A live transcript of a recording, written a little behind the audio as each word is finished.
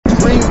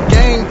Ring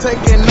game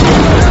taking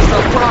over, that's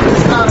a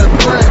promise, not a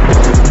threat.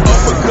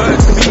 Uppercut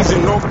season,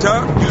 no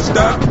time, you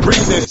stop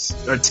breathing.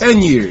 Or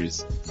 10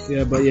 years.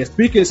 Yeah, but yeah,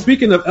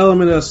 speaking of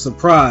element of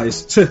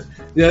surprise,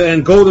 yeah,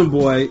 and Golden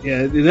Boy,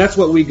 yeah, and that's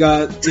what we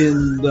got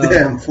in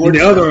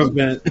the other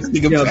event.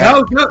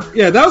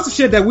 That was the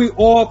shit that we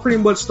all pretty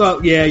much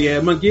thought. Yeah,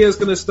 Munguia's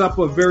gonna stop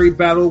a very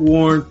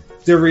battle-worn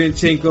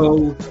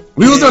Derevyanchenko.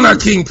 We was on our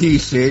King P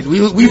shit.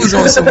 We was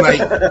on some like,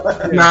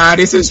 nah,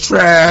 this is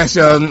trash.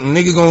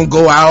 Nigga gonna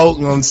go out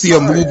and see a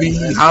movie,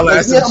 holla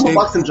at some I'm a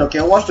boxing junkie.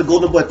 I watched the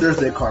Golden Boy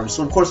Thursday card,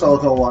 so of course I'll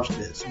go watch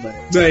this.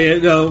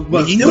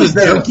 But he was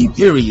junkie,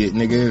 period,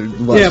 nigga.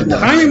 But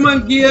Jaime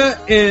Munguia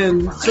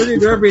and Sergiy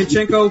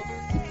Derevyanchenko,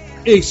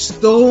 a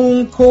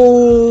stone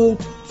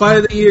cold fight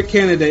of the year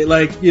candidate.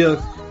 Like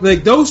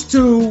those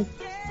two,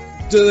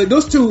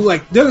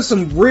 like there's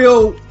some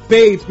real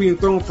fades being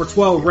thrown for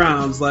 12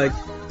 rounds. Like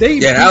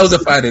that was a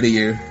fight of the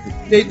year.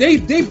 They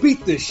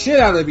beat the shit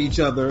out of each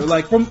other.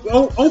 Like from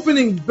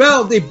opening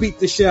bell, they beat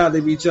the shit out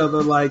of each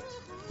other. Like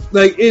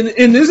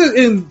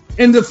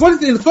the funny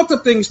thing, the fucked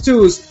up things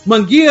too is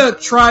Munguia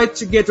tried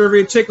to get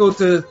Derevyanchenko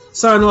to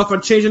sign off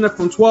on changing it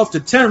from 12 to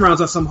 10 rounds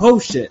on some hoe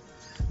shit.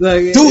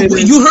 Like,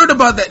 dude, you heard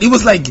about that? It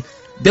was like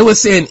they were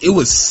saying it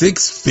was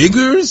 6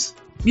 figures.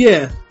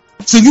 Yeah.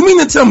 So you mean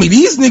to tell me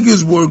these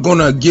niggas were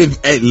gonna give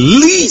at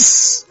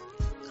least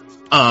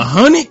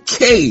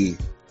 $100K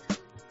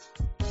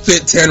to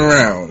 10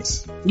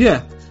 rounds?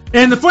 Yeah.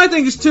 And the funny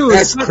thing is too,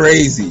 that's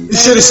crazy. You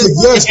should have said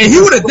yes, and he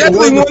would have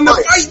definitely won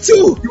the fight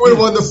too. He would have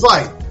won the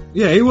fight.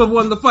 Yeah, he would have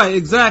won the fight,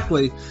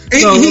 exactly.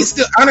 So, he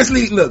still,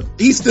 honestly, look,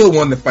 he still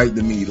won the fight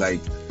to me.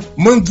 Like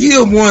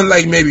Munguia won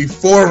like maybe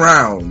 4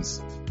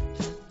 rounds.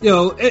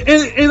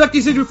 And like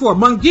you said before,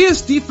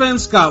 Munguia's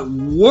defense got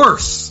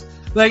worse.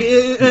 Like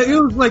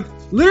it was like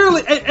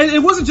literally, and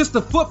it wasn't just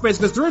the foot base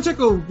because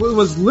Derevyanchenko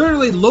was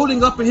literally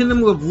loading up and hitting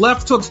him with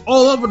left hooks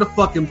all over the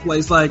fucking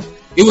place. Like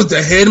it was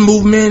the head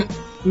movement.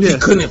 Yeah. He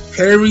couldn't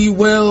parry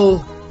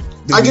well.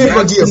 I gave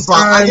Munguia 5.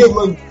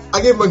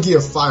 I gave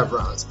Munguia 5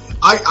 rounds.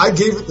 I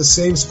gave it the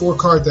same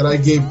scorecard that I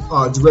gave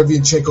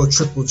Derevyanchenko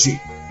Triple G,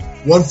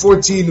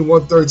 114 to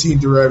 113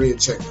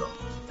 Derevyanchenko.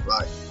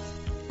 Right.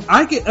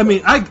 I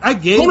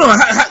gave. Hold on.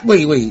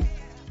 Wait.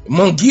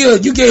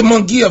 Munguia, you gave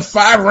Munguia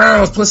 5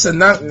 rounds plus a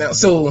knockdown.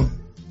 So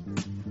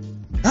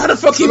how the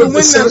fuck he would win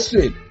that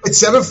shit?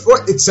 It's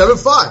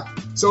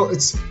 7-5. So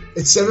it's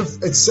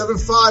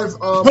 7-5.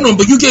 Hold on,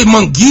 but you gave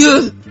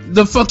Munguia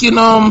the fucking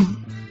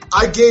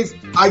I gave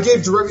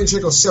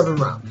Derevyanchenko 7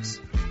 rounds.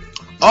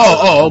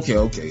 Oh,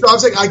 okay. So I'm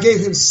saying I gave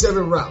him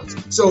 7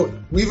 rounds. So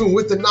even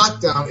with the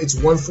knockdown, it's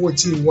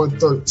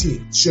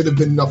 114-113. Should have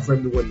been enough for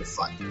him to win the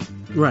fight.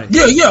 Right.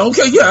 Yeah.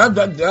 Okay. Yeah, I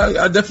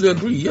definitely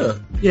agree. Yeah.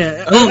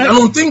 Yeah. I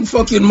don't think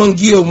fucking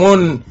Munguia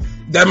won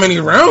that many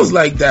rounds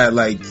like that.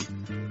 Like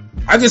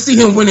I just see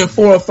him winning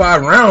 4 or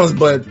 5 rounds,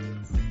 but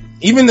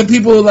even the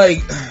people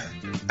like.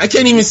 I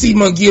can't even see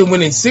Munguia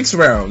winning 6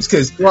 rounds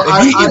because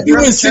if you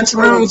win 6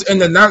 rounds and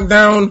the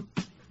knockdown,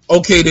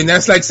 okay, then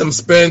that's like some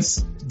Spence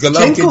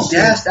Golovkin shit.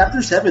 Gassed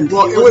after 7.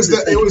 Well, it was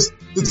the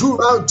two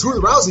of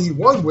the rounds that he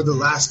won were the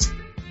last.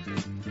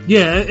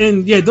 Yeah,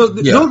 and those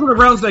were the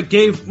rounds that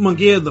gave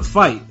Munguia the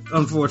fight,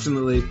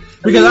 unfortunately.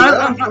 Because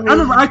I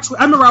remember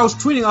I was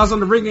tweeting, I was on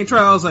the Ring Game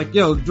Trial, I was like,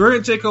 yo,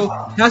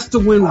 Derevyanchenko has to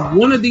win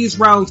one of these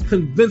rounds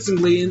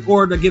convincingly in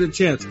order to get a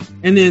chance.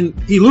 And then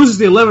he loses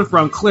the 11th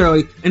round,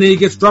 clearly, and then he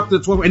gets dropped to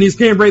the 12th, and he's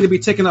getting ready to be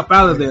taken up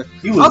out of there.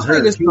 He was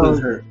hurt. He was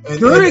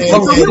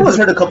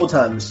hurt a couple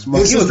times.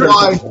 This is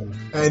why,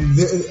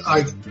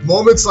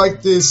 moments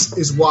like this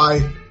is why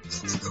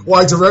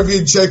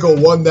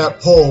Derevyanchenko won that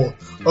poll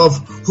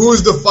of who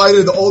is the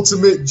fighter the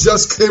ultimate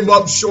just came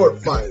up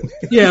short fighter.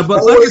 Yeah,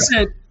 but like I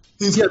said,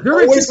 he's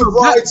always the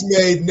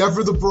bridesmaid,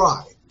 never the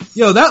bride.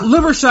 Yo, that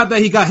liver shot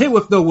that he got hit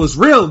with though was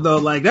real though.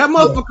 Like that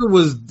motherfucker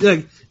was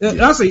like,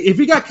 honestly, if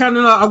he got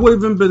counted out, I would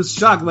have even been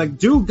shocked. Like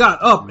dude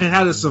got up and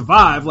had to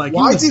survive. Like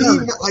why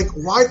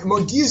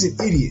Munguia's an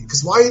idiot?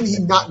 Because why didn't he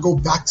not go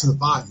back to the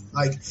body?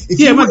 Like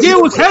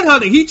Munguia was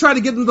headhunting. He tried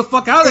to get him the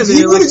fuck out of there.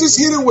 He would have just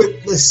hit him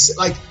with this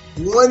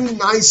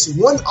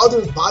one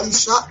other body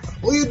shot.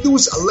 All you do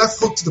is a left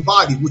hook to the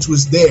body, which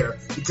was there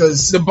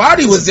because the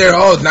body was there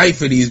all night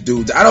for these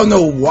dudes. I don't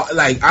know why.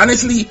 Like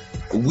honestly,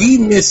 we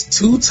missed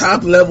 2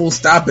 top level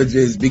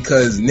stoppages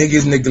because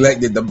niggas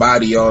neglected the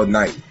body all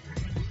night.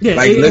 Yeah,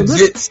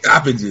 legit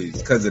stoppages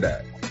because of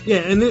that. Yeah,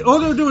 and all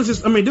they were doing is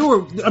just,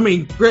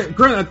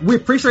 granted, we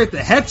appreciate the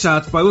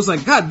headshots, but it was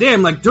like,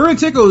 goddamn, like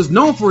Derevyanchenko is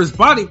known for his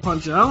body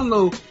punching. I don't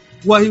know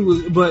what he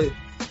was, but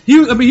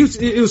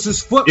it was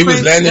his foot. It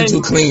was landing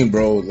too clean,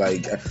 bro.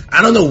 Like,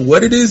 I don't know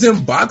what it is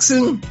in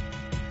boxing.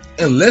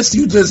 Unless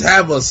you just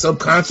have a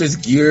subconscious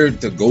gear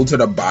to go to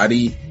the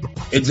body,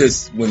 it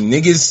just, when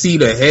niggas see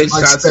the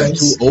headshots are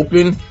too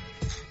open,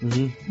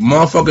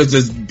 motherfuckers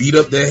just beat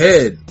up their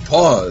head.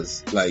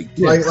 Pause. Like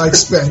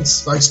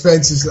Spence. Like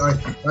Spence is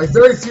like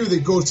very few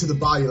that go to the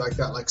body like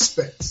that, like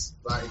Spence.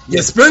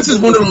 Spence is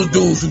one of those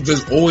dudes who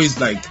just always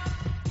like,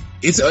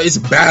 it's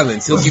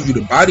balance. He'll give you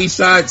the body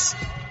shots.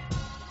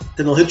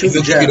 Then he'll hit you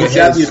with the He'll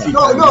jab. get a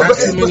No, Not but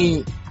too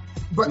many.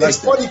 But like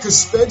it's funny because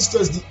Spence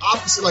does the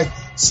opposite. Like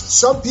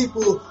some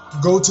people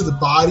go to the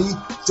body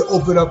to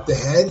open up the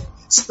head.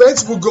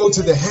 Spence will go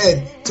to the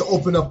head to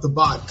open up the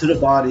body. To the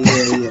body,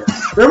 yeah.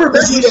 Remember,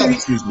 he's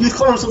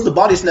calling himself the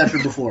body snatcher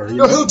before.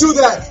 No, he'll do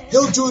that.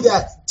 He'll do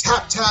that.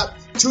 Tap,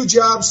 2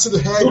 jabs to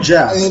the head, and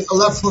then a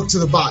left hook to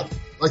the body,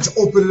 like to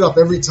open it up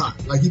every time.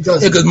 Like he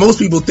does. Yeah, because most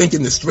people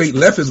thinking the straight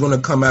left is going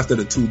to come after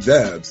the 2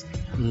 jabs.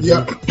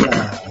 Yeah.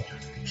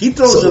 He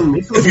throws them.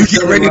 If you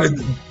get ready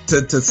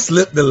to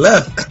slip the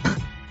left,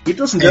 he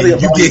throws some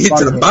and you get hit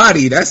to the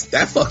body,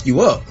 that fuck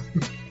you up.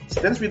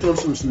 Spence be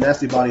throwing some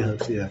nasty body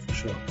hooks, yeah, for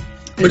sure.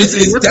 But it's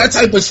that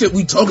type of shit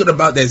we talking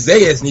about that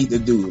Zayas need to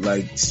do.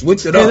 Like,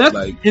 switch it up.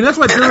 And that's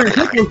what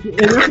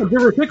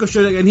Derevyanchenko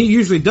should, and he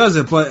usually does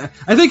it. But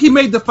I think he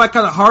made the fight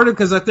kind of harder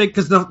because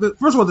first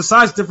of all, the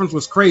size difference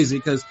was crazy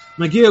because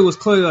Munguia was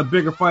clearly a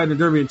bigger fighter than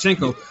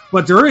Derevyanchenko.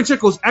 But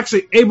Derevyanchenko was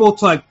actually able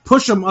to like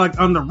push him like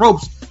on the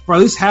ropes for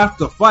at least half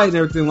the fight and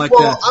everything like that.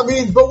 Well, I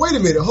mean, but wait a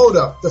minute, hold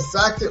up. The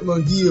fact that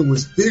Munguia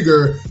was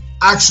bigger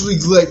actually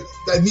like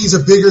that means a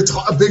bigger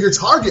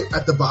target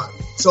at the bottom.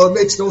 So it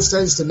makes no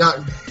sense to not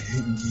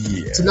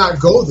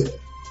go there.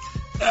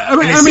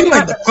 I mean,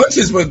 like the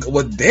punches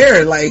were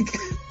there. Like,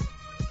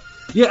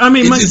 yeah, I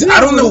mean, I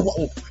don't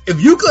know if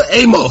you could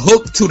aim a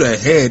hook to the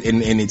head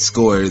and it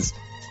scores,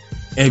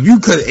 and if you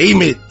could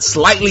aim it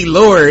slightly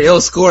lower,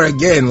 it'll score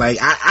again. Like,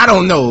 I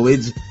don't know.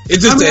 It's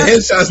just the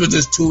headshots were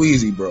just too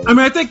easy, bro. I mean,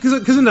 I think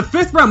because in the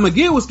 5th round,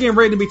 Munguia was getting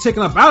ready to be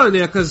taken up out of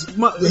there because he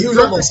was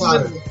almost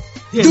out of there.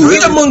 Yeah, dude, he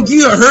got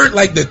Munguia hurt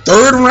like the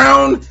 3rd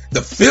round, the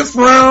 5th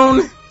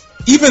round,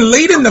 even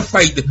late in the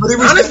fight.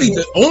 Honestly,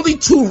 the only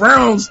 2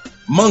 rounds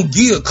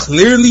Munguia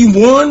clearly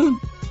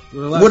won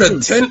with a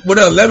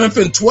 11th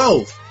and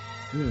 12th.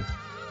 Yeah.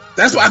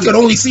 That's why I could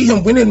only see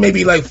him winning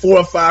maybe like 4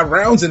 or 5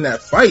 rounds in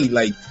that fight.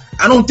 Like,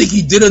 I don't think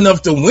he did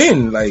enough to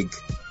win. Like,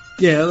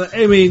 yeah,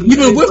 I mean,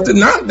 even with the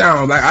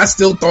knockdown, like I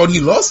still thought he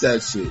lost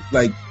that shit.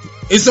 Like,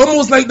 it's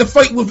almost like the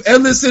fight with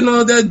Ellis and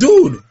that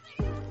dude.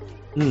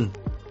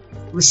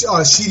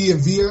 Rashidi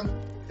and Villa.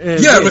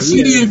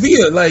 Rashidi and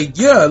Villa.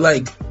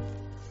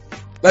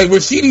 Like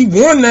Rashidi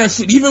won that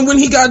shit. Even when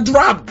he got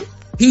dropped,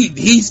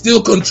 he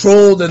still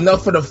controlled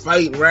enough of the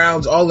fight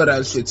rounds, all of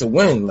that shit to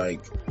win.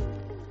 Like,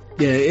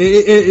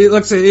 yeah,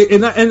 like I said,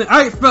 and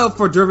I felt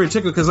for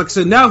Derevyanchenko because, like I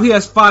said, now he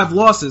has 5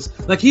 losses.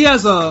 Like he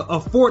has a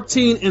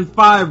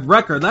 14-5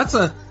 record. That's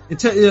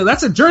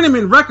a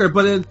journeyman record,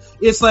 but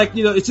it's like,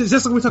 you know, it's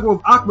just like we talk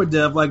about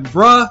Akhmadev, like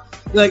bruh,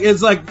 like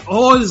it's like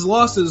all his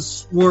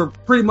losses were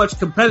pretty much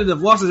competitive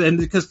losses, and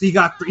because he's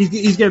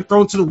getting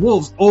thrown to the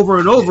wolves over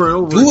and over and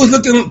over. Who was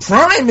looking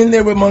prime in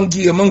there with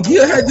Munguia?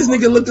 Munguia had this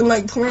nigga looking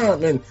like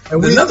prime, and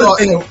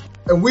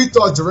we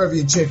thought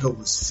Derevyanchenko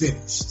was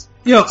finished.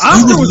 Yo,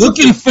 he was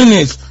looking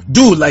finished,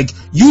 dude. Like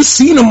you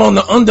seen him on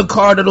the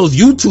undercard of those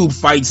YouTube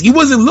fights. He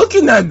wasn't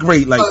looking that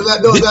great. Like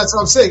that's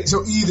what I'm saying.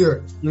 So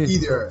either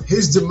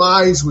his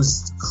demise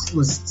was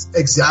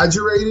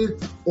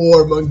exaggerated,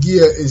 or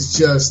Munguia is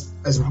just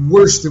as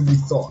worse than we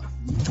thought.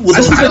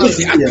 I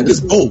think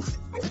it's both.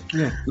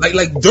 Yeah.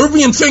 Like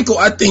Derevyanchenko,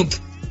 I think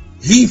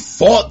he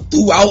fought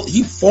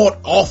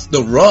off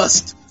the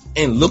rust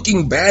and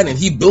looking bad, and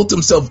he built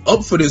himself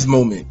up for this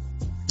moment.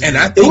 And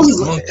I think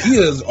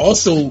Munguia is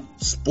also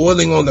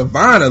spoiling on the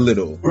vine a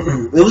little.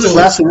 It was his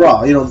last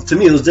hurrah. You know, to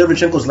me, it was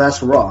Derevyanchenko's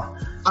last hurrah.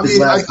 I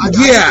mean, I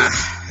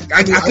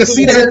can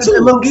see that too.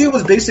 Munguia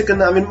was basic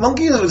enough. I mean,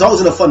 Munguia was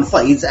always in a fun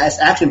fight. He's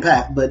action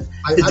packed, but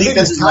his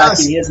defense is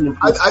lacking. He hasn't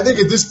improved. I think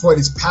at this point,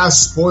 it's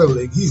past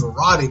spoiling. He's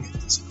rotting at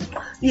this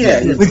point. Yeah,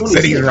 he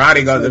said he's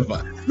rotting on the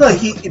fight. No,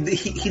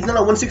 he's not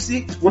on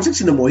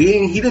 160 no more.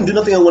 He didn't do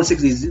nothing on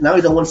 160. Now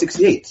he's on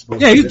 168.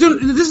 Yeah,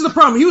 this is the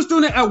problem. He was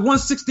doing it at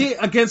 168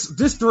 against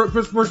this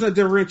version of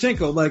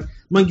Derevyanchenko. Like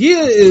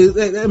Munguia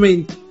is, I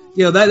mean,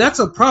 you know, that's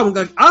a problem.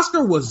 Like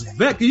Oscar was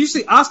vexed. Did you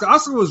see Oscar?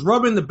 Oscar was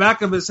rubbing the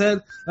back of his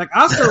head. Like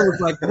Oscar was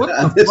like,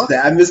 "What the fuck?"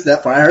 I missed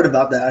that part. I heard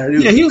about that.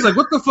 He was like,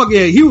 "What the fuck?"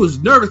 Yeah, he was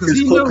nervous because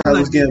he knew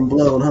was getting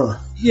blown, huh?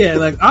 Yeah,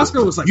 like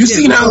Oscar was like, you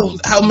seen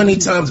how many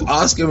times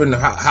Oscar and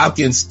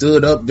Hopkins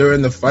stood up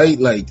during the fight?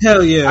 Like,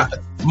 hell yeah,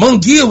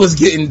 Munguia was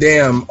getting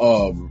damn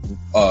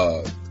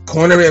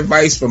corner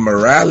advice from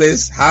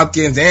Morales,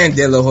 Hopkins, and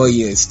De La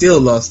Hoya, and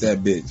still lost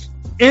that bitch.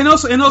 And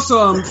also,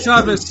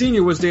 Chavez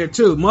Sr. was there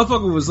too.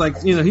 Motherfucker was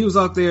like, you know, he was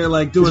out there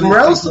like doing. Is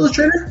Morales still a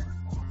trainer?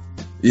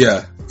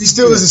 Yeah, he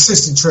still is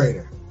assistant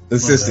trainer.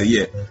 Assistant,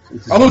 yeah.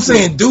 All I'm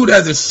saying, dude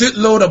has a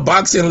shitload of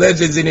boxing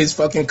legends in his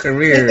fucking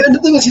career. And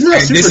the thing is, he's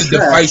not super this is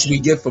trash. The fights we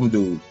get from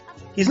dude.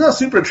 He's not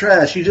super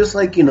trash. He's just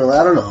like, you know,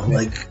 I don't know,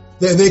 like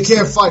they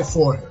can't fight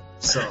for him.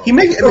 So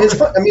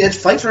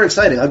his fights are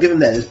exciting. I'll give him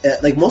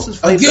that. Like most of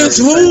his fights against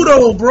who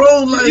though,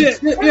 bro? Like,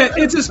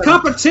 it's his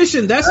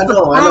competition. That's the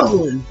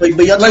problem. But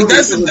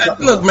like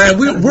look, man,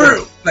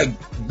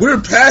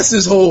 we're past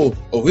this whole.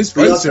 Oh, his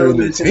fights are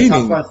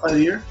entertaining. Top 5 fight of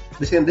the year.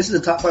 This is a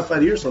top 5 fight of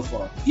the year so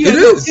far. Yeah, it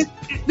is.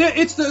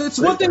 It's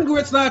one thing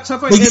where it's not a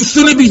top fight. But you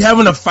shouldn't be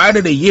having a fight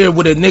of the year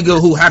with a nigga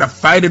who had a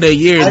fight of the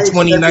year in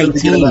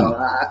 2019.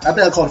 I think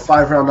I called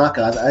 5-round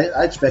knockout.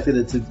 I expected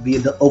it to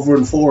be over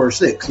in 4 or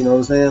 6. You know what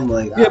I'm saying?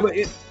 Like,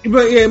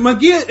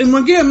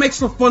 Munguia makes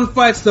for fun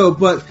fights though,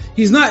 but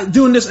he's not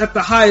doing this at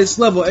the highest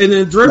level. And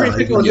then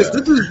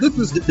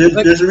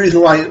Derevyanchenko, there's a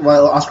reason why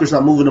Oscar's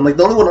not moving him. Like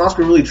the only one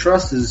Oscar really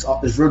trusts is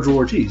Virgil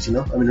Ortiz. You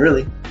know, I mean,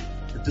 really.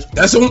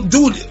 That's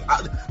dude.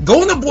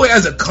 Golden Boy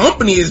as a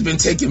company has been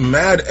taking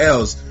mad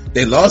L's.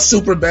 They lost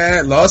Super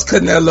Bad, lost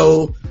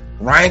Canelo.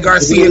 Ryan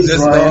Garcia just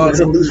lost.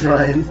 They lose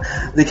Ryan.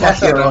 They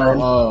cashed out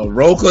Ryan.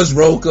 Roca's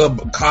Roca.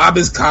 Cobb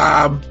is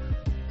Cobb.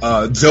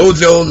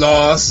 JoJo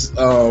lost.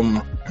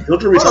 I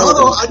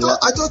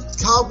thought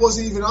Cobb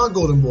wasn't even on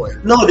Golden Boy.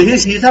 No,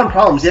 he's having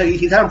problems. Yeah,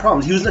 he's having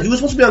problems. He was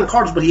supposed to be on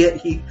cards, but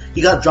he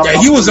got dropped.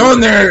 Yeah, he was on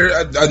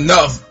there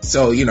enough,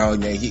 so you know.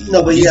 Yeah, he's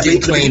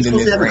claimed in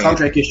his having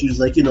contract issues,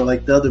 like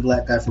like the other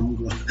black guy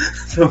from like.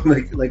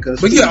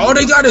 But yeah, all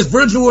they got is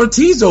Virgil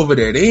Ortiz over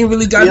there. They ain't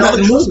really got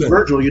nothing moving.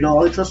 Virgil, you know,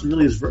 all they trust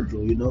really is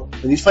Virgil, you know,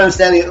 and he's fighting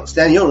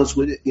Stanionis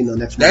with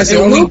next week. That's the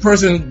only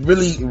person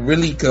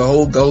really could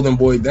hold Golden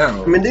Boy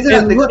down. I mean, they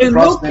got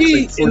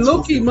low-key,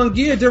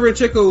 Munguia,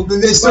 Derevyanchenko.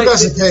 They still got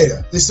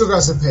Cepeda.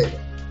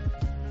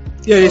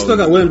 Yeah, they still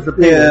got Williams.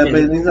 Yeah,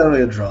 but he's not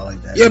really a draw like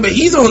that. Yeah, but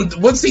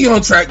what's he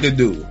on track to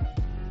do?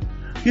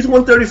 He's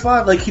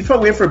 135. Like, he's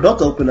probably waiting for a belt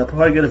to open up.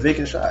 Probably get a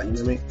vacant shot. You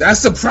know what I mean?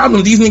 That's the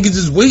problem. These niggas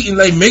just waiting.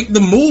 Like, make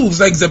the moves.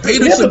 Like,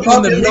 Cepeda should be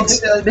in the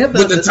mix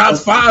with the top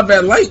 5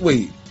 at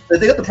lightweight.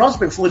 They got the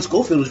prospect Floyd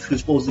Schofield, which was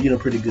supposed to,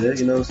 pretty good.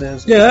 You know what I'm saying?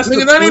 So, yeah,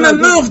 that ain't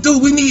enough,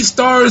 dude. We need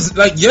stars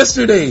like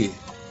yesterday.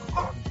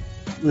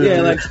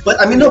 Yeah,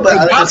 but I mean, no,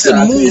 but boxing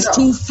moves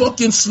too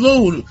fucking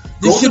slow.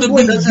 This should have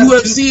been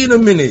UFC in a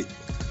minute.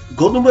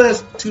 Golden Boy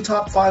has 2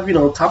 top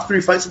 5, top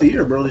 3 fights of the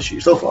year, bro. This year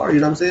so far, you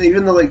know what I'm saying?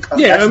 Even though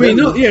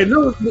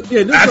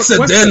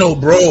accidental,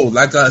 bro.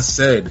 Like I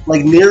said,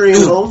 like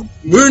nearing.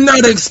 We're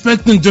not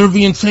expecting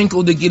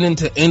Derevyanchenko to get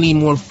into any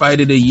more fight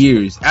of the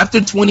years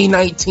after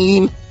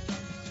 2019.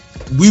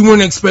 We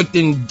weren't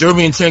expecting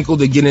Derevyanchenko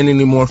to get in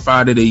any more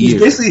fight of the year.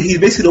 He's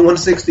basically the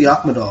 160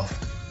 Akhmedov.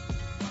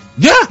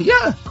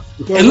 Yeah.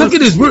 And look at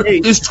this.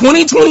 It's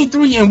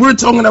 2023, and we're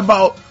talking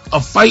about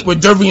a fight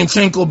with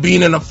Derevyanchenko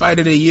being in a fight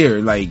of the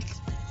year. Like,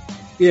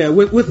 yeah,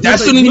 that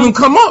shouldn't even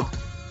come up.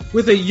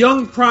 With a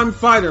young prime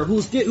fighter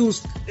who's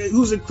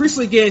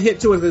increasingly getting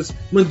hit to it. Because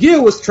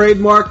Munguia was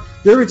trademarked.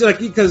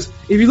 Because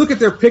if you look at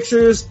their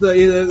pictures,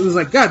 it was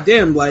like,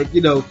 goddamn, like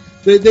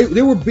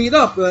they were beat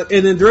up.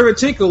 And then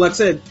Derevyanchenko, like I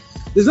said,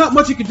 there's not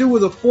much you can do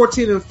with a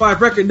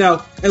 14-5 record.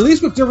 Now, at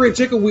least with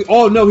Derevyanchenko, we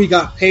all know he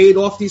got paid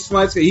off these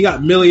fights. He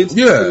got millions.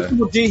 Yeah.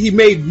 He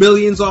made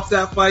millions off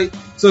that fight.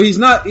 So he's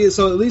not.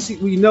 So at least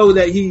we know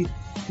that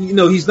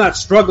he's not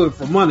struggling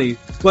for money.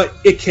 But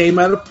it came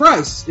at a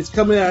price. It's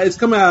coming at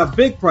a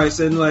big price.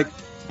 And now with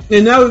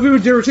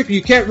Derevyanchenko,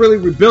 you can't really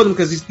rebuild him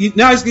because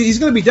he's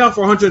going to be down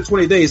for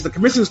 120 days. The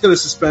commission's going to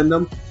suspend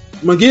him.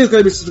 Munguia is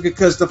going to be suspended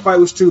because the fight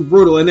was too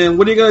brutal. And then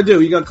what are you going to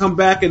do? You going to come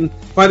back and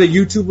fight a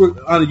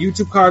YouTuber on a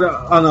YouTube card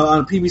on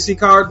a PBC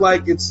card?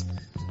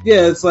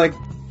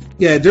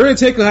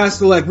 Derevyanchenko has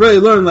to really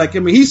learn.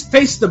 He's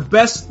faced the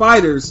best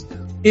fighters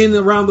in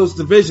and around those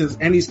divisions,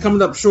 and he's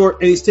coming up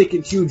short, and he's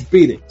taking huge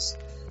beatings.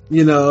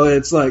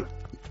 It's like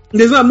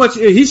there's not much.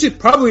 He should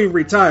probably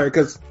retire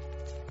because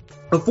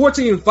a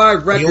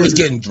 14-5 record. He was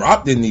getting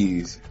dropped in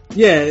these.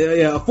 Yeah.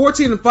 A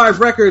 14-5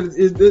 record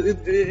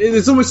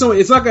it's almost so.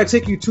 It's not going to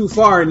take you too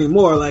far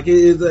anymore.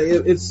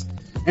 It's.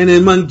 And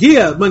then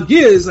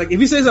Munguia is like, if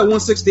he stays at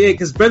 168,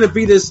 because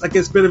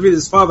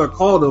Benavidez' father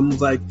called him, was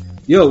like,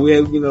 yo, we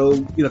have,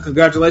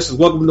 congratulations,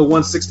 welcome to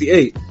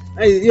 168.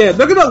 Hey, yeah,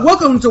 they're gonna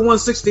welcome him to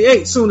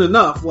 168 soon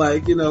enough.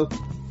 You know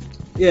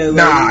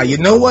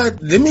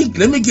what? Let me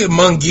get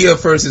Munguia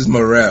versus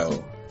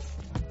Morrell.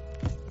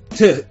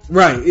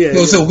 Right,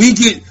 yeah. So we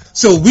get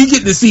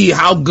to see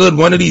how good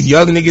one of these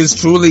young niggas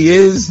truly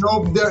is.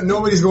 No,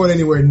 nobody's going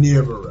anywhere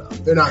near Morrell.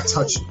 They're not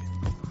touching it.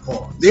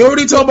 They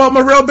already talked about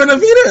Morrell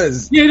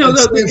Benavidez. Yeah,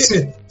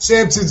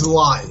 Samson's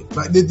lying.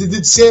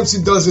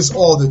 Samson does this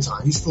all the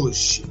time. He's full of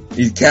shit.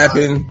 He's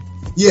capping.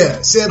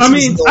 Yeah,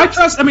 Samson.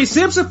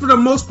 Samson for the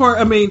most part.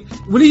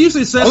 When he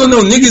usually says,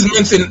 niggas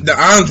mentioned the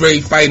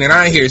Andre fight, and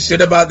I ain't hear shit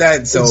about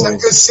that. So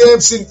because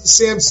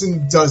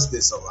Samson does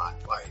this a lot.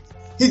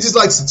 He just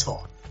likes to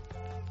talk.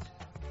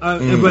 But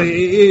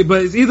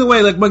either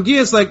way,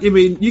 Munguia's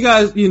you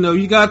guys,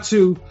 you got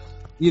to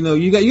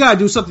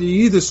do something.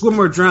 You either swim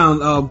or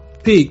drown.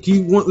 Pete,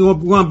 you want to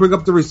bring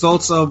up the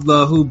results of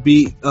the who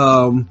beat?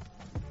 Of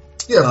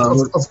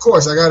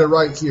course, I got it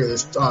right here.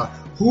 There's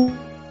who.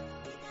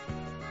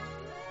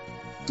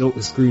 Oh,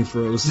 the screen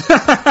froze.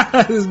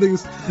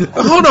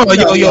 Hold on,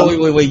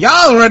 wait.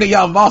 Y'all already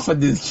y'all off of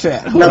this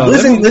chat.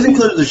 Listen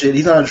clear to the shit.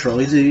 He's not a troll.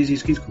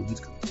 He's cool.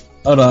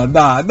 Hold on,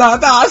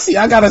 nah. See,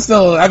 I gotta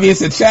still.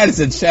 It's a chat. It's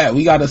a chat.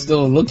 We gotta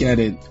still look at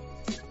it.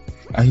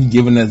 He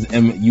giving us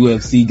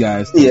UFC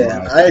guys.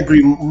 Yeah, I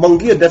agree.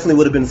 Munguia definitely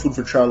would have been food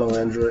for Charlo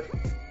Android.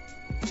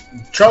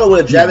 Charlo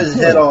would have jabbed his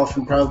head off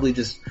and probably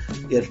just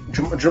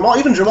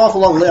Jamal for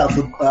long layouts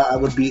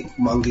would beat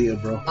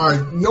Munguia, bro. All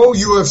right, no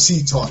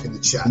UFC talk in the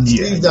chat.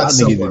 Leave that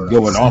somewhere.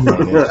 Going off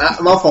on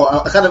it. My fault.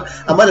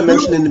 I might have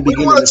mentioned in the beginning.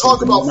 We want to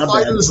talk about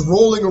fighters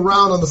rolling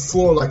around on the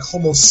floor like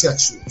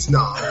homosexuals.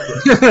 Nah,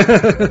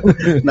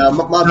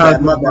 my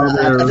bad.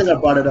 I think I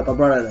brought it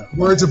up.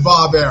 Words of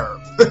Bob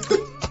Arum.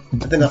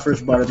 I think I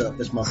first brought it up.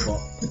 It's my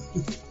fault.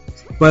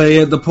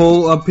 But the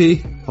poll up,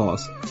 P.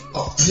 Pause.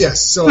 Oh,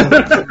 yes. So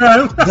double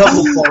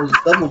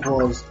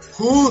pause.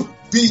 Who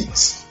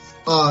beat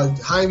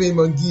Jaime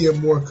Munguia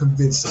more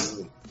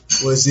convincingly?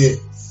 Was it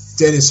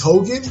Dennis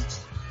Hogan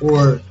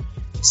or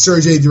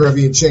Sergiy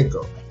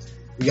Derevyanchenko?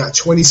 We got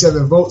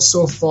 27 votes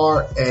so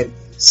far, and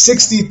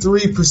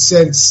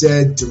 63%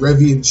 said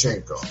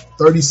Derevyanchenko.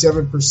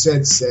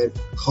 37% said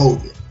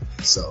Hogan.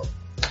 So,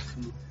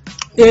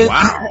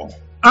 wow.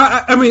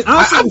 I mean,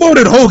 honestly, I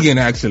voted Hogan,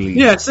 actually.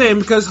 Yeah, same,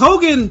 because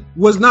Hogan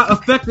was not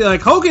affected.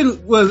 Like,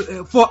 Hogan was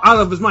out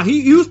of his mind.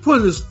 He was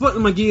putting his foot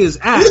in Munguia's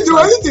ass. He didn't do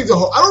anything to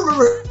Hogan. I don't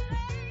remember.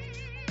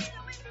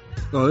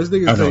 Oh, this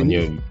nigga's I don't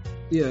know.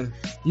 Yeah,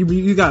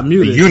 you got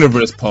muted. The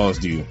universe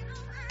paused you.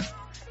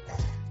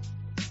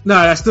 No,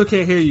 I still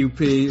can't hear you,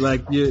 P.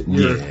 Like, you're...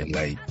 Yeah,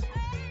 like...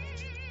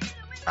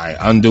 I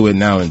undo it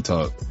now and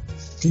talk.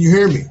 Can you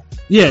hear me?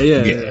 Yeah.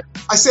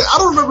 I said, I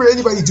don't remember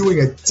anybody doing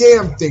a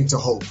damn thing to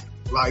Hogan.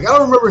 Like, I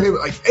don't remember him,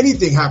 like,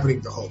 anything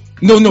happening to Hogan.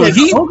 No,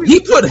 he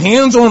put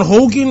hands on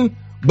Hogan,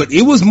 but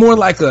it was more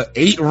like a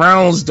 8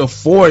 rounds to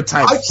 4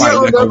 type fight,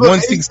 like a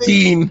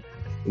 116,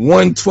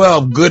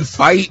 112 good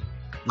fight.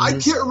 I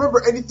can't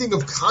remember anything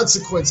of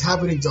consequence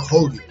happening to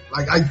Hogan.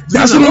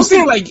 That's what I'm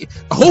saying. Like,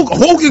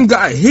 Hogan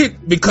got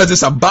hit because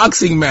it's a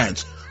boxing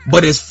match,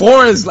 but as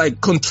far as like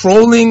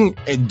controlling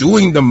and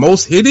doing the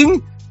most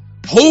hitting,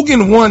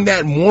 Hogan won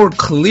that more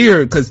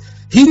clear because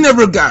he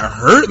never got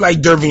hurt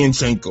like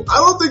Derevyanchenko. I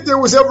don't think there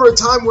was ever a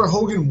time where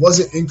Hogan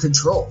wasn't in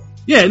control.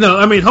 Yeah, no,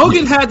 I mean,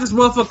 Hogan had this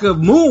motherfucker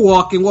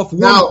moonwalking off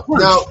one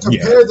punch.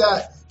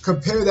 Now,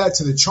 compare that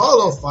to the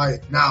Charlo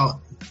fight.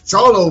 Now,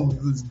 Charlo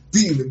was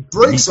beating the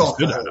brakes off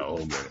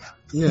Hogan.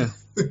 Yeah.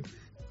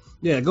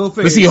 Yeah, go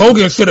figure. But see,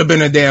 Hogan should have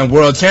been a damn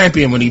world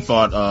champion when he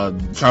fought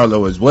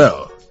Charlo as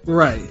well.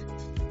 Right.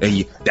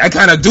 And that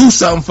kind of do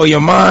something for your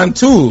mind,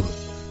 too.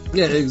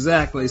 Yeah,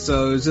 exactly.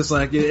 So it's just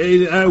like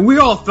we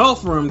all fell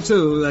for him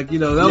too. Like, you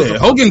know, that was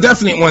Hogan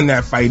definitely won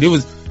that fight. It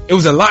was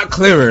a lot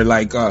clearer.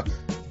 Like I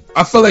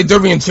felt like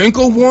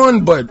Derevyanchenko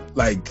won, but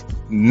like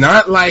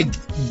not like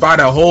by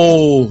the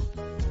whole.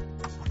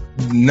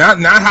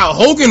 Not how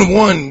Hogan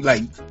won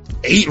like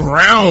 8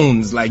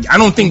 rounds. Like I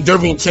don't think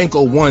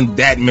Derevyanchenko won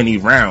that many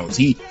rounds.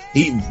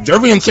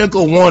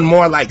 Derevyanchenko won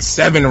more like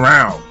 7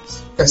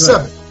 rounds. Yeah,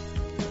 7.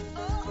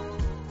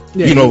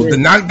 Yeah, the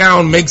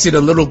knockdown makes it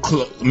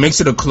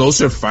a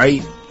closer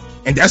fight,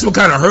 and that's what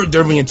kind of hurt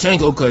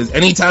Derevyanchenko because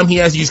anytime he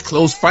has these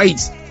close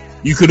fights,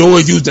 you could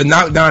always use the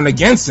knockdown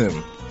against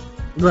him.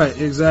 Right,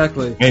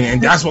 exactly,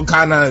 and that's what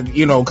kind of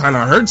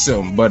hurts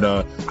him. But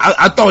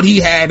I thought he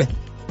made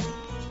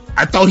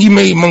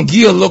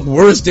Munguia look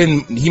worse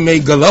than he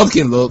made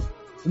Golovkin look.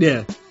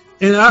 Yeah,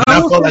 and I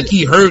felt like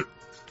he hurt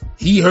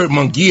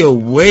Munguia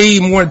way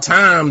more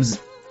times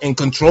and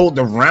controlled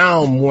the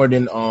round more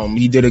than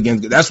he did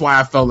against. That's why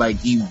I felt like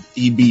he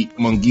beat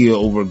Munguia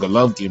over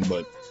Golovkin.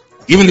 But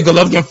even the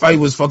Golovkin fight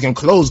was fucking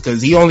close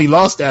because he only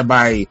lost that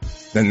by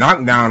the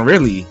knockdown,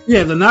 really.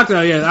 Yeah, the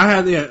knockdown. Yeah,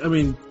 I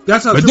mean,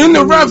 that's how. But then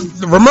the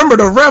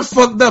ref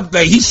fucked up.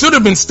 Like he should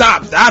have been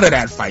stopped out of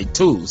that fight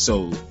too.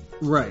 So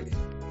right.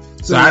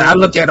 So I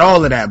look at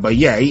all of that. But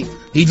yeah, he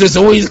just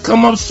always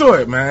come up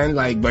short, man.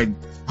 Like, but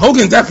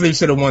Hogan definitely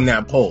should have won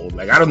that poll.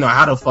 Like I don't know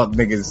how the fuck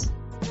niggas.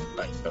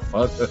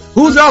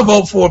 Who's y'all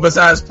vote for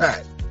besides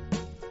Pat?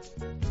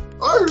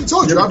 I already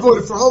told you. I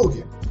voted for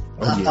Hogan.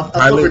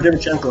 I voted for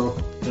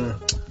Derevyanchenko. Yeah.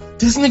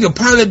 This nigga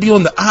Pilot be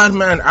on the odd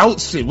man out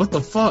shit. What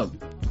the fuck?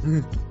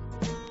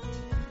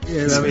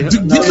 Yeah, I mean,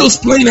 get your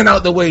explaining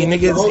out the way,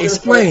 niggas.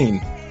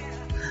 Explain.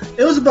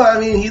 It was about. I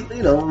mean,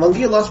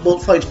 Munguia lost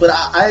both fights, but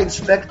I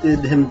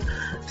expected him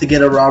to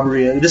get a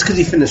robbery just because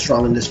he finished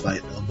strong in this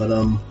fight, though. But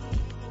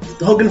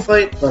the Hogan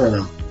fight, I don't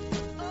know.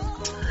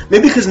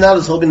 Maybe because now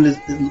this Hogan,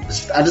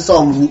 I just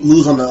saw him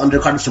lose on the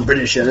undercard of some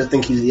British shit. I just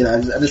think he's, I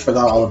just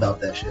forgot all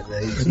about that shit.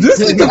 Man. This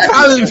nigga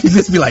probably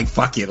just be like,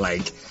 fuck it,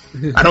 like,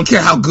 I don't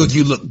care how good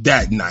you look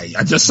that night.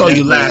 I just saw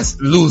you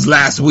lose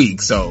last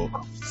week, so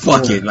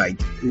fuck it, like,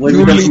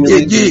 you really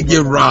did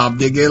get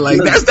robbed, nigga.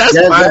 Like, that's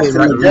fine,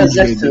 right?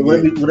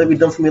 What have you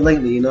done for me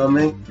lately? You know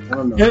what I mean? I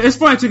don't know. Yeah, it's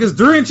funny too because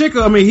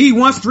Derevyanchenko, I mean, he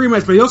wants the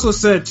rematch, but he also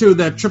said too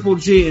that Triple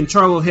G and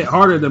Charlo hit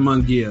harder than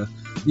Munguia.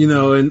 You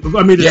know, and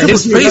I mean,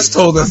 his face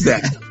told us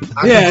that.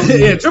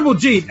 Yeah, Triple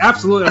G,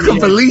 absolutely. I can't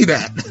believe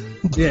that.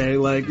 Yeah,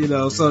 like, you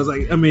know, so it's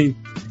like, I mean,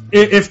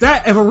 if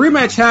a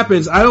rematch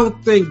happens, I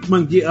don't think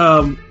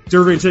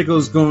Derevyanchenko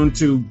is going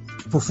to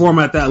perform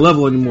at that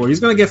level anymore. He's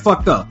going to get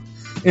fucked up.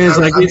 And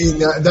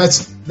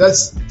it's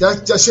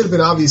that should have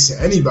been obvious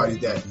to anybody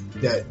that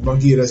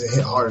Munguia doesn't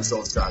hit hard as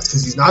those guys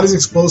because he's not as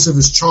explosive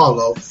as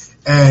Charlo,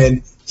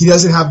 and he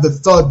doesn't have the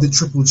thud that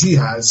Triple G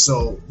has.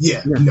 So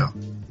no.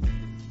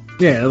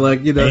 Yeah,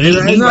 like you know,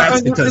 he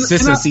lacks the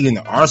consistency in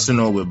the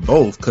arsenal with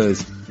both,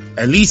 because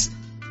at least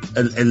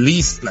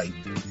like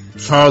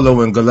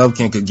Charlo and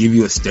Golovkin could give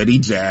you a steady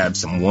jab,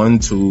 some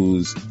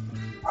 1-2s,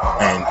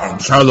 and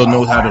Charlo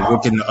knows how to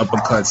work in the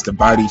uppercuts, the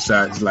body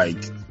shots. Like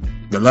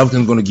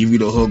Golovkin's going to give you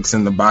the hooks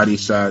and the body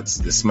shots,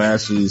 the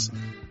smashes.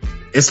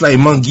 It's like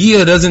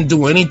Munguia doesn't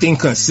do anything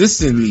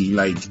consistently.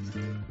 Like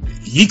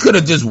he could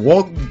have just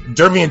walked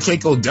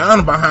Derevyanchenko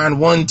down behind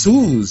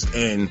 1-2s,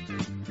 and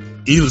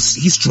he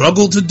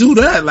struggled to do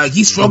that. Like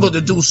he struggled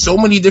to do so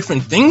many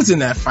different things in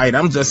that fight.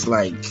 I'm just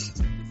like,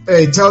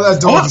 hey, tell that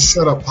dog to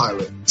shut up,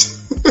 Pilot.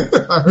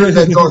 I heard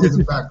that dog in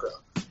the background.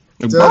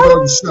 Tell that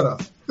dog to shut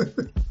up.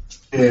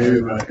 Yeah,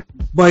 you're right.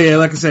 But yeah,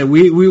 like I said,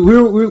 we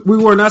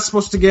were not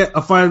supposed to get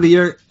a fight of the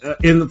year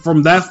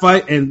from that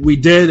fight, and we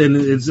did, and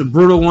it's a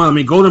brutal one. I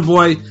mean, Golden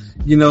Boy,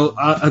 you know,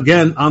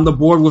 again on the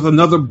board with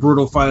another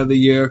brutal fight of the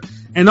year,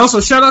 and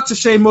also shout out to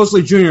Shane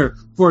Mosley Jr.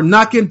 for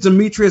knocking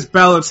Demetrius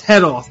Ballard's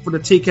head off for the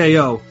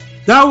TKO.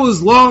 That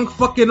was long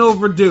fucking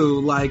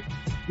overdue. Like,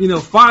 you know,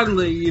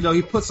 finally, you know,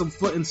 he put some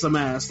foot in some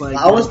ass. Like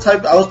I was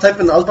about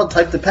to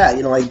type to Pat.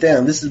 You know, like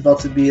damn, this is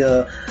about to be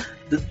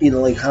you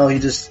know, like how he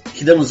doesn't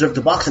deserve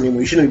to box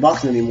anymore. He shouldn't be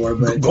boxing anymore.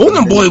 But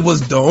Golden Boy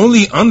was the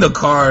only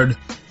undercard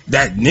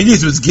that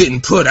niggas was getting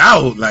put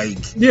out. Like,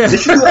 yeah,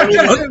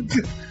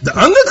 the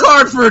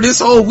undercard for this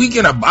whole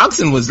weekend of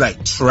boxing was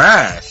like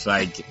trash.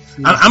 Like,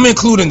 I'm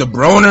including the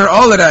Broner,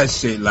 all of that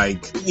shit.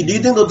 Like, do you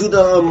think they'll do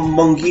the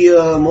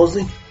Munguia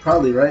Mosley?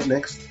 Probably, right?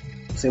 Next,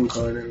 same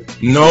card.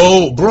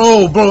 No,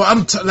 bro,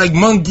 I'm like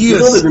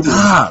Munguia.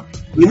 Stop.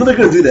 You know they're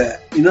gonna do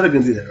that. You know they're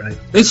gonna do that, right?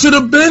 They should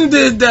have been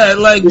did that.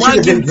 Like, why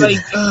get like?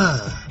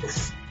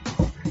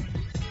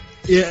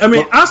 Yeah, I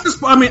mean, Oscar's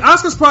probably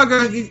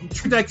gonna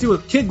treat that kid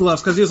with kid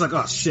gloves because he was like,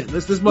 oh shit,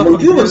 this motherfucker.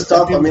 Munguia would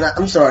stop. I mean,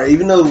 I'm sorry.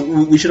 Even though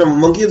we should have,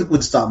 Munguia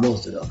would stop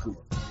most of it. Come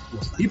on.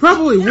 He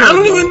probably would. I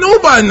don't even know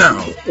by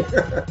now.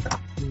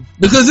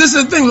 Because this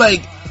is the thing,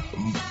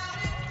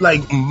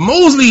 like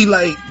Mosley,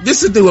 like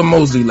this is the thing with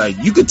Mosley, like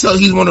you could tell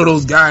he's one of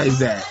those guys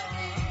that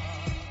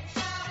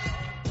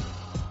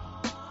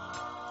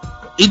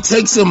it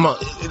takes him, like,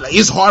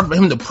 it's hard for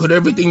him to put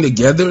everything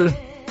together,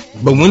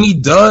 but when he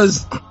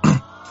does,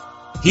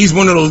 he's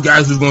one of those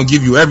guys who's going to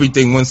give you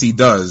everything once he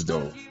does,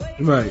 though.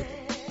 Right.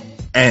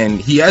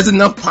 And he has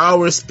enough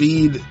power,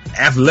 speed,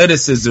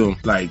 athleticism,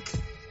 like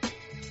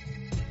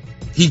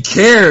he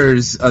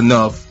cares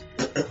enough.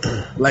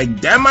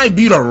 Like that might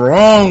be the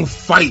wrong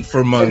fight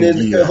for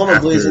Munguia. Hold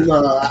on, Blaze.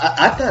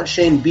 I thought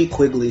Shane beat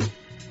Quigley,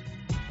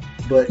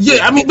 but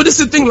yeah, I mean, but it's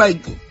the thing,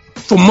 like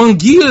for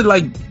Munguia,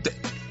 like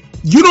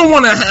you don't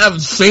want to have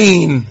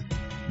Shane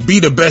be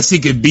the best he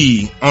could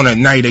be on a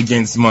night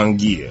against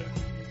Munguia,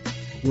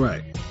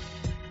 right?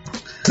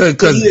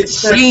 Because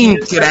Shane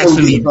could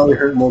actually probably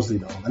hurt Mosley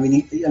though. I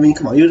mean,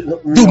 come on, dude.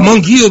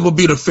 Munguia will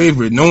be the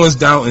favorite. No one's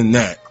doubting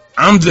that.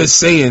 I'm just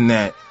saying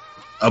that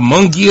a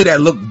Munguia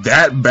that looked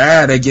that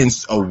bad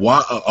against a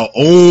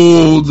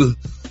old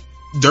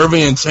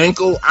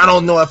Derevyanchenko, I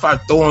don't know if I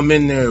throw him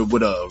in there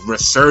with a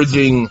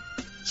resurging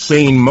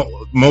Shane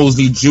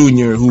Mosley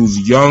Jr.,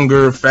 who's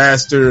younger,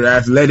 faster,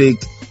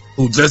 athletic,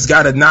 who just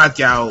got a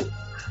knockout,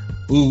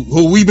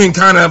 who we've been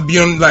kind of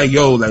being like,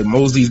 yo, like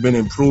Mosley's been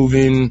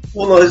improving.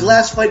 Well, no, his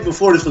last fight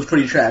before this was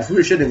pretty trash. We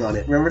were shitting on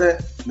it. Remember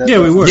that? Yeah,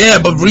 we were.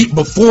 Yeah, but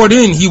before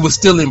then, he was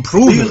still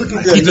improving. He was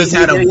looking good. He just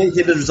had the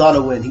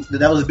Rosado win.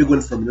 That was a big win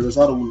for him. The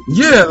Rosado win.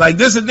 Yeah, like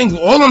that's the thing.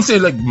 All I'm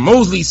saying, like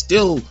Mosley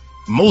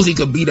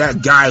could be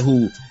that guy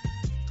who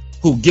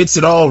gets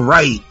it all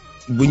right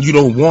when you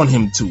don't want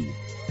him to.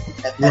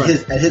 At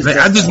his like,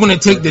 I just want to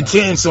take the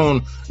chance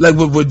on, like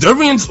with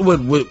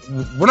Derevyanchenko,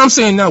 with what I'm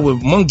saying now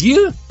with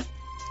Munguia,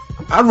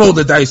 I roll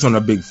the dice on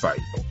a big fight.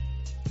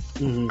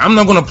 Mm-hmm. I'm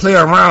not going to play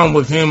around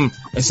with him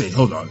and say,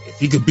 hold on, if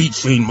he could beat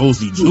Shane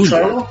Mosley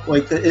Jr.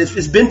 Like,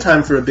 it's been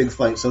time for a big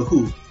fight, so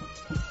who?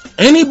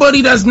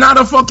 Anybody that's not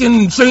a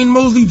fucking Shane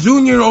Mosley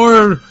Jr.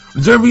 or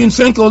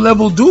Derevyanchenko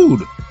level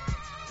dude.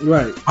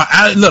 Right.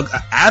 Look,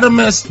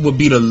 Adames would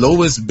be the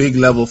lowest big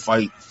level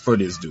fight for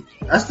this dude.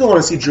 I still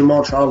want to see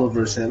Jamal Charlo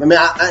versus him. I mean,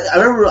 I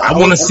remember. I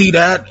want to see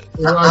that.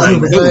 But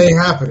that ain't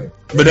happening.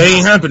 But that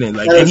ain't happening.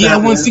 Like, and he at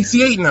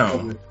 168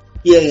 now.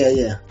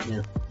 Yeah.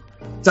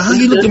 So how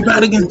you looking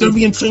bad against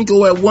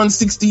Derevyanchenko at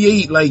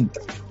 168? Like,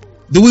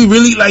 do we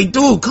really, like,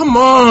 dude, come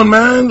on,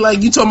 man.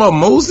 Like, you talking about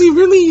Mosley,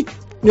 really?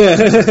 Yeah.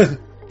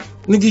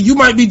 Nigga, you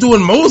might be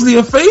doing Mosley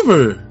a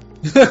favor.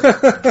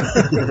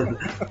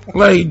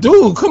 Like,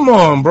 dude, come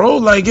on, bro.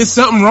 Like, it's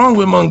something wrong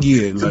with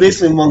Munguia. So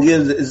basically, Munguia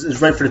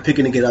is right for the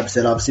picking to get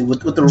upset, obviously.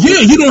 With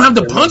the you don't have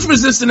the punch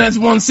resistance at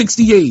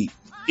 168.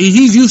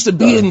 He's used to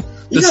being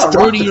the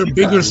sturdier,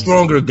 bigger,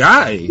 stronger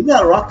guy. He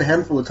got rocked a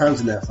handful of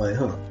times in that fight,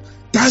 huh?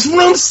 That's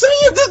what I'm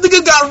saying. This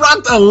nigga got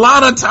rocked a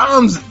lot of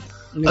times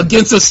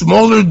against a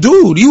smaller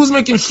dude. He was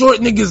making short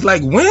niggas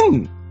like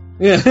win.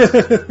 Yeah.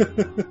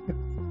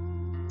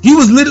 He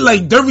was literally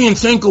like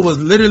Derevyanchenko was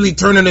literally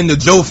turning into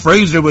Joe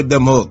Frazier with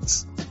them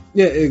hooks.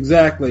 Yeah,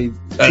 exactly.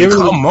 Like,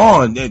 come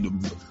on.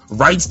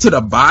 rights to the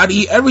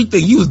body,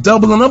 everything. He was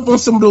doubling up on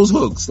some of those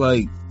hooks.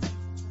 Like,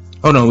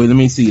 hold on, wait, let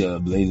me see.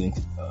 Blazing.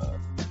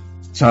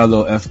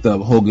 Charlo effed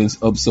up.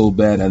 Hogan's up so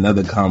bad.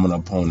 Another common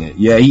opponent.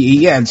 Yeah,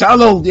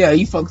 Charlo. Yeah,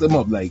 he fucked him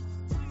up. Like,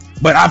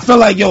 but I feel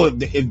like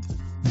if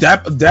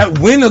that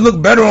win would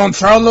look better on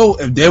Charlo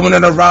if they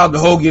wouldn't have robbed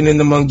Hogan in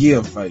the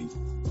Munguia fight.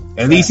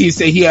 At least he'd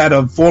say he had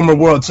a former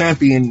world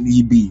champion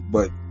he beat.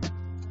 But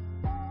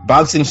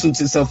boxing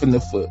shoots itself in the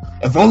foot.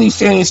 If only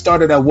Shane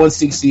started at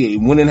 168,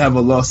 wouldn't have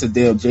a loss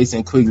today of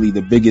Jason Quigley,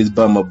 the biggest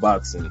bum of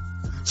boxing.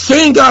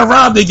 Shane got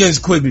robbed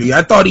against Quigley.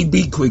 I thought he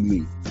beat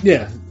Quigley.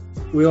 Yeah.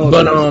 We all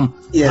but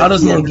how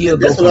does Munguia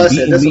go from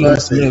beating Liam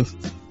Smith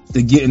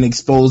to getting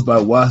exposed by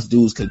Watch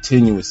dudes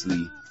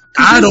continuously?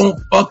 I don't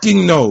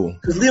fucking know.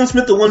 Because Liam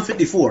Smith the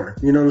 154,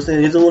 you know what I'm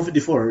saying? He's the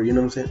 154, you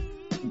know what I'm saying?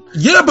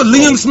 Yeah, but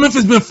Liam Smith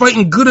has been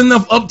fighting good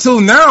enough up till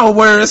now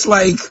where it's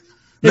like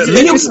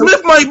Liam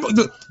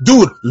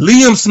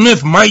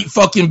Smith might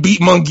fucking beat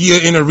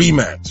Munguia in a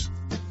rematch.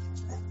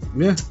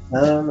 Yeah.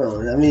 I don't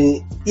know. I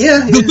mean,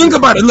 yeah. You think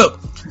about it.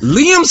 Look,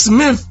 Liam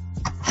Smith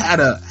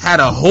had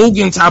a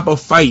Hogan type of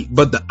fight,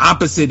 but the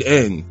opposite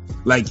end.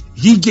 Like,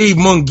 he gave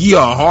Munguia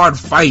a hard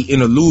fight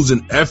in a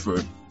losing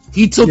effort.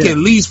 He took at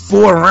least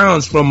 4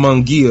 rounds from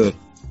Munguia,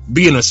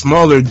 being a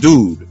smaller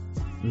dude.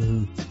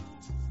 Mm-hmm.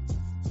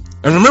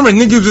 And remember,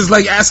 niggas was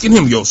like asking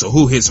him, yo, so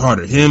who hits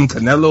harder? Him,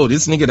 Canelo,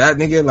 this nigga, that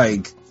nigga?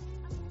 Like,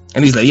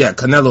 and he's like, yeah,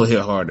 Canelo hit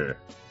harder.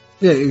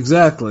 Yeah,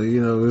 exactly.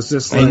 You know, it's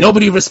just like,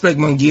 nobody respect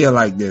Munguia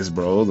like this,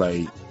 bro.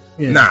 Like,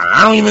 nah,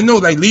 I don't even know.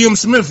 Like, Liam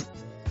Smith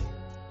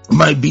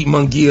might beat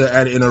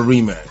Munguia in a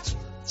rematch.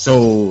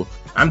 So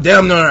I'm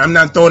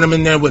not throwing him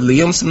in there with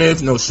Liam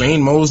Smith, no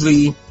Shane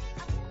Mosley.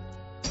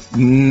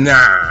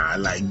 Nah,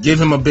 like, give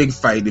him a big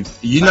fight. If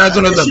you're not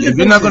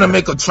gonna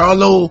make a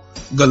Charlo,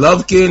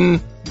 Golovkin,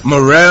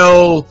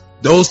 Morrell,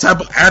 those type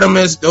of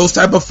Adamus, those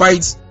type of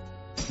fights.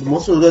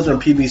 Most of those are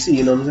on PBC,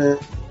 you know what I'm saying?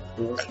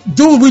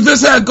 Dude, we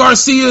just had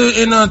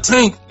Garcia in a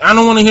Tank. I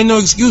don't want to hear no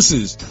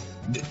excuses.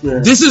 Yeah.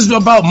 This is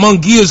about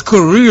Munguia's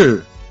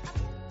career.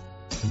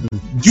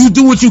 You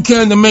do what you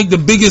can to make the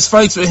biggest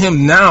fights for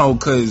him now,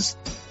 because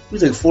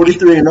he's like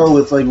 43-0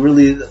 with like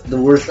really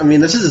the worst. I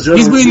mean, this is Zerdo.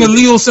 He's beating the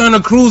Leo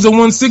Santa Cruz at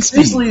 160.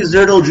 Basically,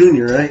 Zerdo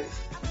Jr., right?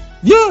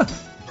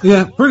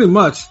 Yeah, pretty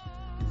much.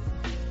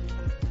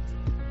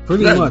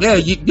 Yeah.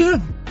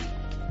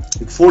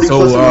 Like 40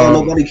 plus,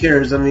 nobody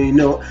cares. I mean,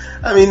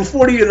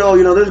 40, you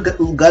know, there's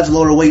guys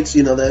lower weights,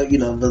 you know, that, you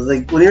know, but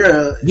like when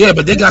you're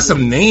but they got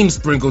some names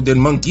sprinkled in.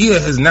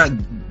 Munguia has not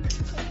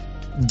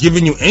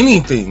given you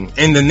anything,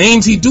 and the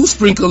names he do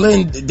sprinkle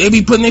in, they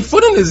be putting their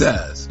foot in his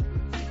ass.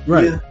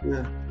 Right.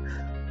 Yeah.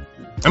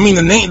 I mean,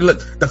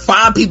 the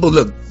 5 people,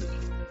 didn't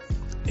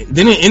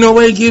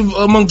Inoue give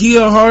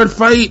Munguia a hard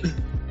fight?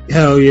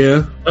 Hell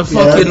yeah. A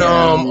fucking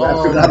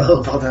I forgot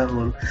about that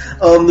one.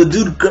 The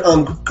dude,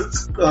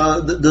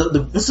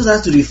 the what's the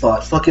last dude he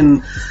fought?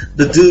 Fucking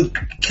the dude,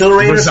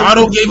 Kilrain.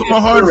 Rosado gave him a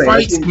hard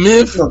fight.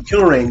 Smith. No,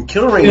 Kilrain.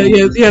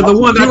 Yeah. The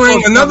one.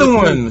 Kilrain, another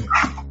one.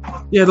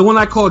 Yeah, the one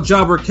I called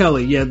Jobber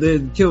Kelly. Yeah, the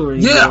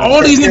Kilrain. Yeah,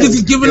 all these niggas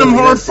is giving him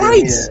hard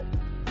fights. Yeah.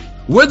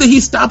 Whether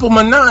he stop him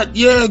or not,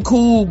 yeah,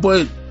 cool,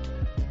 but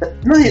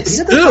no, he got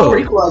the power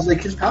equalizer.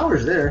 Like, his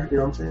power's there. You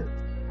know what I'm saying?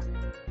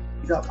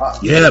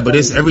 Yeah, but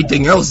it's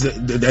everything else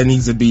that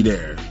needs to be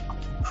there.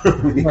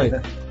 Right.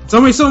 It's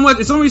only so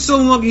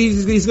long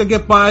he's gonna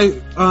get by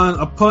on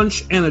a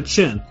punch and a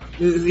chin.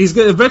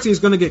 Eventually he's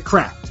gonna get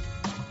cracked.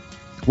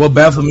 What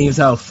baffled me is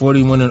how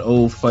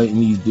 41-0 fighting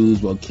these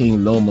dudes while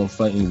King Loma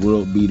fighting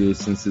world beaters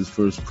since his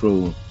first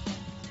pro.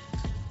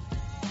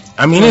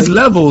 I mean, it's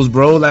levels,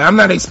 bro. Like, I'm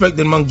not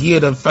expecting Munguia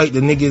to fight the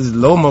niggas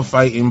Loma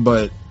fighting,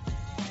 but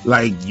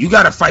like, you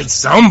gotta fight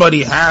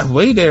somebody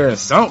halfway there or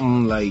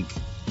something, like.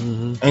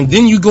 Mm-hmm. And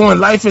then you go in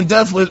life and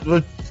death with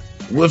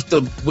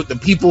the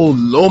people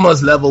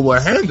Loma's level will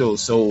handle.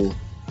 So,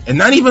 and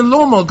not even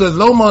Loma, because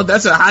Loma,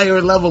 that's a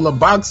higher level of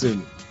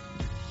boxing.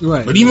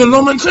 Right. But even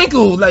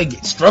Lomachenko,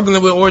 like,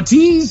 struggling with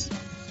Ortiz,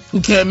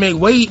 who can't make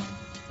weight.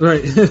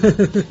 Right.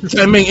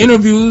 Can't make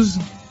interviews.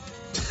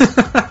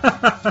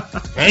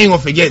 I ain't gonna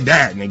forget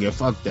that, nigga.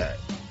 Fuck that.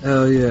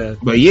 Hell yeah.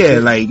 But yeah,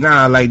 like,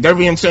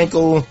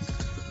 Derevyanchenko,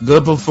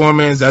 good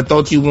performance. I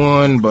thought you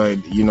won,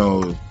 but, you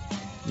know,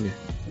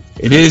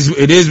 It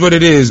is what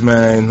it is,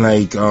 man.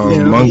 Like,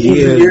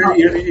 Munguia,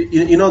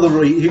 you know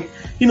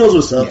he knows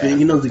what's up. Yeah.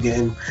 He knows the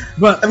game.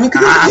 But I mean,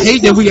 I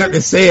hate that we have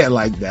to say it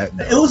like that.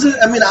 Though. It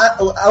wasn't. I mean,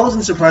 I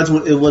wasn't surprised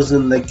when it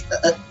wasn't like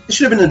it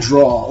should have been a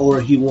draw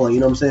or he won. You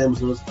know what I'm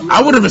saying? So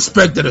I would have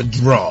respected a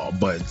draw,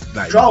 but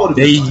like draw would have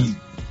been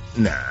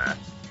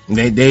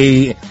fine.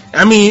 They.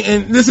 I mean,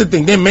 and this is the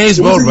thing. They may as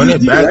well run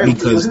it back, right?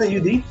 Because wasn't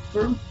it UD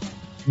for him?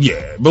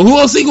 Yeah, but who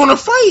else he gonna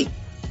fight?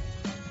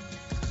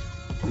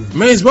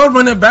 May as well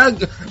run it back.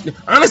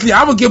 Honestly,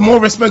 I would give more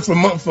respect for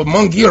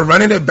Munguia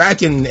running it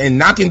back and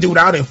knocking dude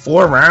out in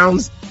 4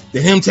 rounds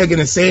than him taking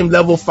the same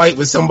level fight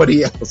with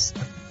somebody else.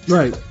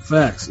 Right,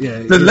 facts.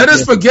 Yeah. Let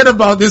us forget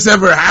about this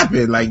ever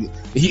happened. Like,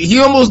 he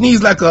almost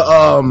needs like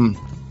a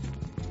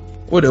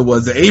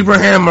the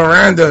Abraham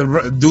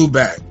Miranda do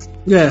back.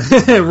 Yeah,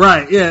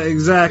 right. Yeah,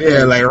 exactly.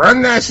 Yeah, like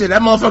run that shit.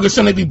 That motherfucker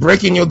shouldn't be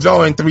breaking your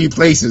jaw in 3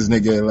 places,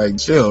 nigga. Like,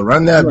 chill,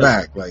 run that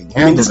back. Like,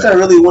 I mean, this guy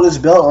really won his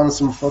belt on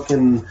some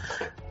fucking.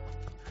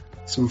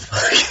 This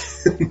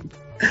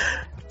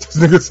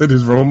nigga said,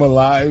 "Is Rome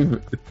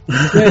alive?"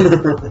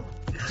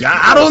 Yeah,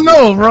 I don't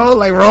know, bro.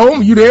 Like,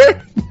 Rome, you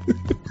there?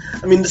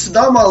 I mean, the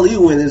Saddam Ali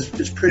win is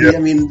pretty. Yeah. I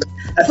mean,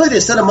 I feel like they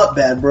set him up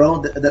bad,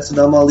 bro. That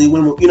Saddam Ali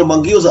win. You know,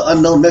 Munguia's an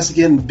unknown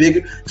Mexican,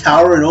 big,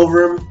 towering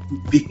over him,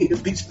 beat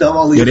Saddam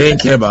Ali. Yeah, they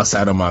didn't care about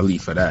Saddam Ali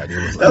for that. It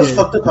was that was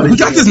fucked up. We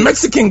got this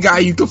Mexican guy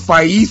you can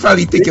fight. He's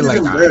probably thinking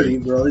like, dirty,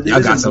 bro.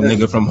 I got some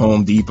nigga from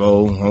Home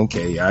Depot.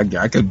 Okay,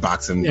 I could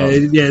box him. Yeah,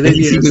 yeah.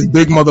 You see this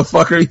big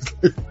motherfucker?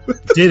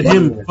 Did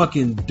him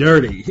fucking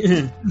dirty.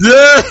 Yeah,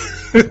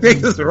 they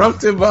just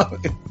roughed him up.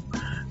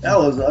 That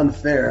was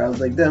unfair. I was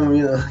like, damn,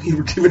 you know, he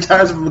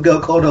retires from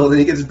Miguel Cotto, then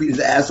he gets his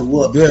ass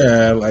whooped.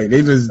 Yeah, like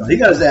they just he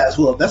got his ass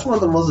whooped. That's one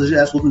of the most legit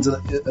ass whoopings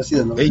I've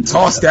seen. They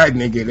tossed that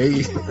nigga.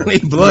 They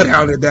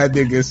bloodhounded that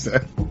nigga. So.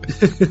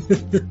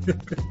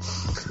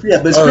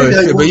 Yeah, but it's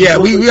crazy. But yeah,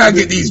 we gotta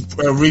get these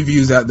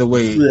reviews out the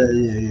way.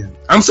 Yeah.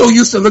 I'm so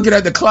used to looking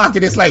at the clock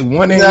and it's like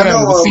 1 a.m.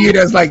 to see it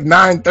as like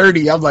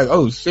 9:30. I'm like,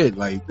 oh shit,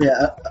 like.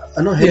 Yeah,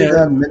 I know.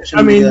 Mentioned.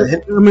 I mean,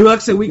 like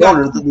I said, we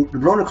got the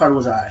Broner card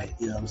was alright.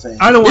 You know what I'm saying?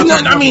 I don't want.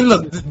 I mean,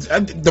 look,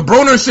 the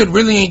Broner shit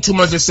really ain't too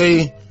much to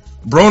say.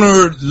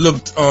 Broner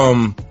looked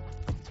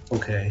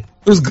okay.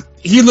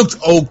 He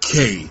looked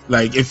okay.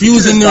 Like if he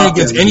was in there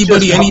against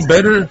anybody any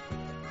better,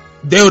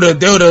 they would have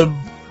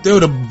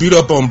beat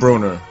up on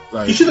Broner.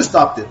 Like he should have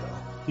stopped it though.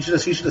 He should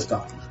have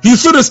stopped him. He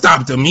should have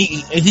stopped him.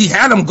 He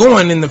had him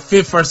going in the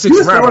 5th or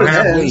 6th round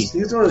halfway. He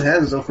was throwing his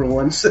hands though for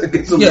once.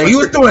 Yeah, he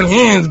was throwing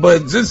hands,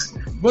 but just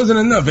wasn't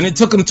enough, and it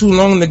took him too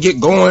long to get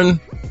going.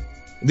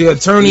 The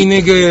attorney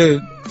nigga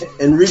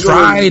and Rigo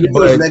tried,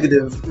 but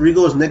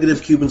Rigo is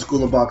negative Cuban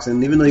school of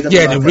boxing. Even though he got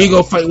the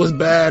Rigo fight was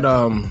bad.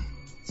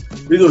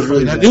 Rigo was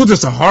really bad. It was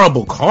just a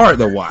horrible card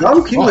to watch.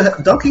 Don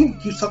King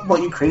keeps talking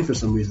about Ukraine for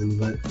some reason,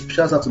 but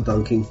shouts out to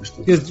Don King for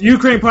stuff. Because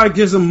Ukraine probably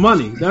gives him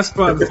money. That's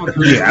probably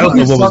yeah, I don't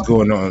know what was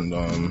going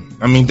on.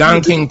 I mean,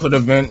 Don King put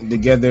an event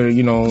together.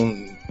 You know,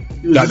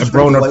 got the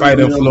Broner fight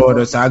in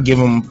Florida, so I give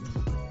him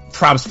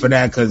props for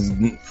that because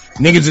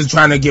niggas is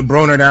trying to get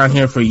Broner down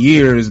here for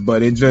years,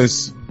 but it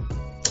just.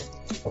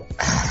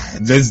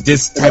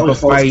 This type of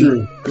fight,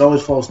 it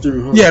always falls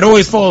through. Huh? Yeah, it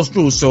always falls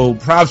through. So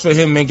props for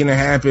him making it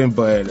happen.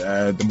 But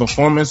the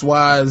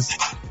performance-wise,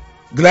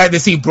 glad to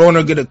see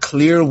Broner get a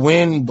clear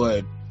win.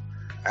 But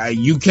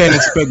you can't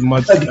expect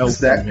much else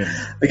from him.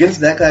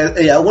 Against that guy,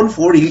 at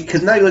 140,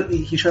 because now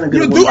he's trying to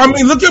get. I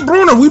mean, look at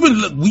Broner.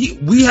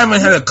 We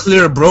haven't had a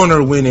clear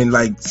Broner win in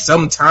like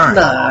some time.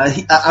 Nah,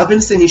 I've been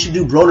saying he should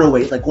do Broner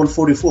weight, like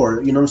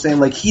 144. You know what I'm saying?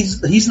 Like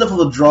he's enough of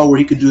a draw where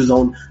he could do his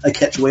own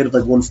catch weight of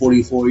like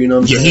 144. You know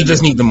what I'm saying? Yeah, he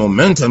just needs the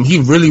momentum. He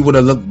really would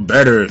have looked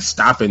better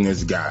stopping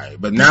this guy,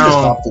 but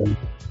now.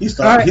 He was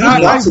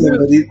boxing him,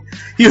 but he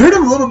hurt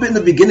him a little bit in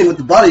the beginning with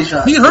the body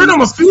shot. He hurt him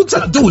a few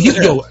times. Dude,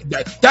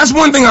 that's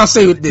one thing I'll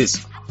say with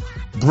this.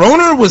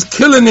 Broner was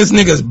killing this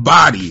nigga's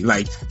body.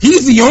 Like,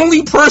 he's the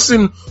only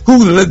person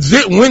who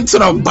legit went to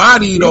the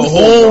body the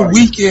whole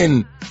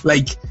weekend.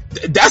 Like,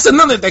 that's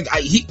another thing.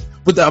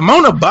 With the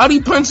amount of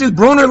body punches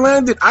Broner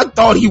landed, I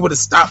thought he would have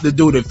stopped the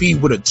dude if he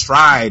would have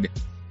tried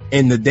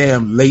in the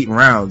damn late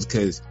rounds.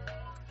 Because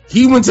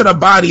he went to the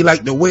body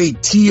like the way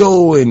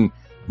Tio and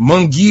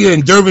Munguia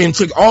and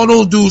Derevyanchenko, all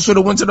those dudes should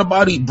have went to the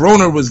body.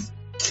 Broner was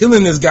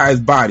killing this guy's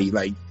body.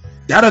 Like,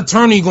 that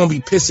attorney gonna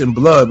be pissing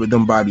blood with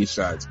them body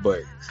shots,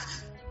 but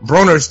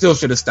Broner still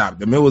should have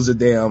stopped him. It was just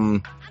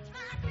a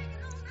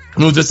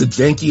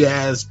janky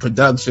ass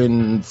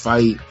production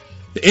fight.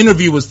 The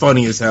interview was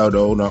funny as hell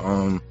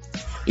though.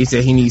 He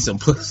said he needs some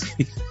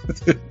pussy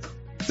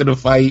to the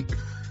fight.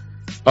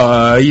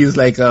 He was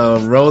like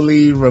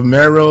Rolly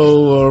Romero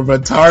or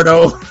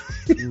Retardo.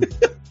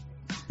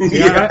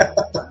 Yeah.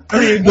 I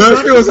mean,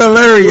 it was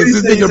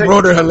hilarious. This nigga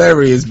Broner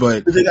hilarious,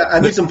 but I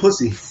need some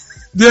pussy.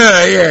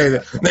 Yeah.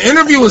 The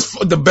interview was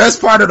the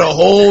best part of the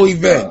whole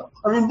event.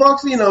 I mean,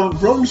 boxing,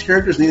 Broner's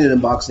character's needed in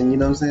boxing. You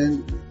know what I'm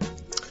saying?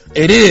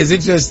 It is.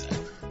 It just,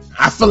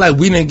 I feel like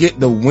we didn't get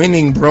the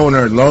winning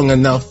Broner long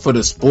enough for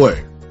the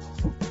sport.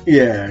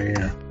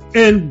 Yeah.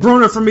 And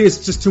Broner for me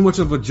is just too much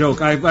of a joke.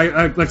 Like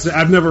I said,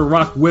 I've never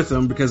rocked with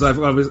him because I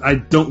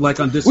don't like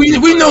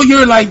undisciplined. We know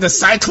you're like the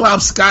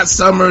Cyclops Scott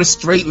Summers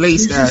straight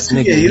laced ass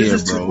nigga here,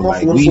 bro.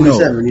 Like, we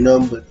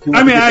know. But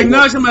I mean, I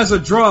acknowledge him as a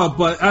draw,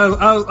 but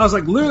I was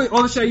like, literally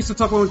all the shit I used to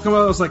talk about when it came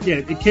out. I was like, yeah,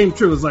 it came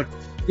true. It was like,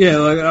 yeah,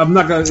 like I'm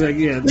not gonna, like,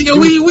 yeah.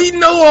 Nigga, we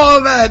know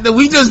all that. That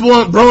we just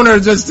want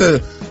Broner just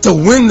to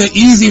win the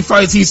easy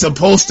fights he's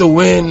supposed to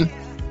win.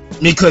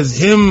 Because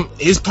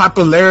his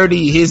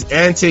popularity, his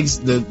antics,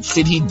 the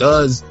shit he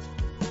does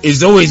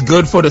is always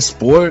good for the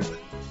sport.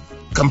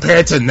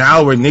 Compared to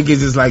now where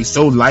niggas is like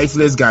so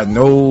lifeless, got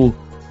no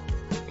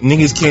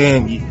niggas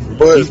can't.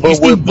 But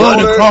with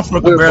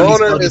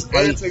Broner, his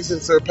antics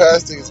and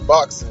surpassing his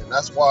boxing.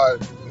 That's why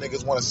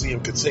niggas want to see him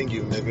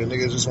continue.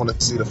 Niggas just want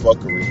to see the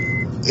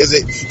fuckery. Is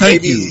it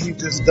maybe he's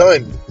just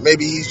done?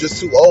 Maybe he's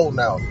just too old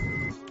now.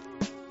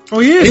 Oh,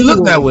 he is. It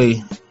looked that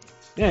way.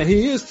 Yeah,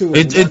 he is too.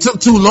 It took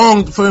too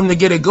long for him to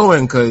get it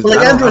going because, like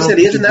Andrew said,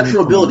 he has a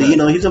natural ability. You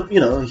know, he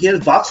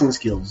has boxing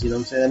skills. You know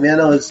what I'm saying? I mean, I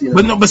know it's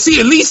but see,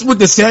 at least with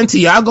the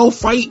Santiago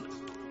fight,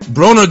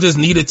 Broner just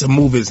needed to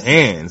move his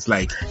hands.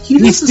 Like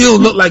he still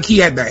looked like he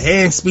had the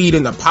hand speed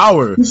and the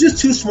power. He's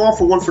just too small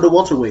for the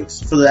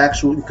welterweights for the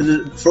actual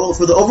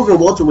for the overgrown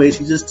welterweights.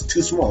 He's just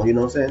too small. You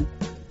know what I'm saying?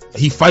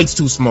 He fights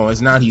too small.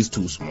 It's not he's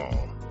too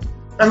small.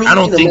 I mean, I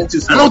don't think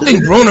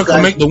Broner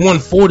can make the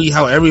 140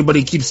 how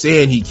everybody keeps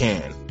saying he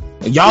can.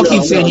 Y'all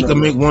keep saying he can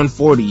make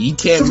 140. He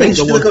can't make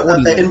the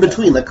 140. In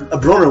between, like a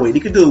Broner weight. He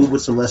could do it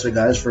with some lesser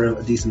guys for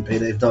a decent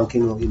payday if Don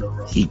King will,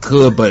 run. He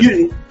could, but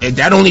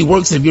that only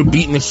works if you're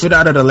beating the shit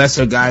out of the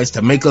lesser guys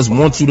to make us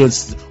want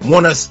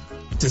us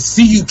to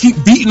see you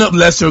keep beating up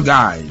lesser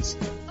guys.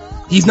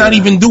 He's not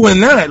even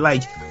doing that.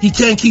 Like, he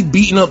can't keep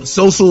beating up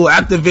social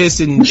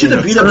activists and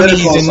attorneys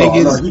and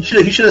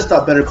niggas. He should have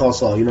stopped Better Call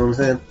Saul. You know what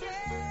I'm saying?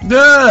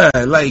 Yeah,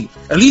 like,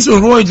 at least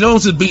when Roy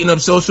Jones was beating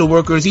up social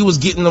workers, he was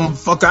getting them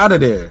fuck out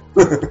of there.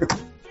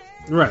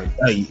 Right.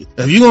 Like,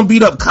 if you're gonna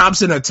beat up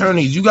cops and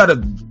attorneys, you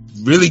gotta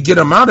really get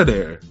them out of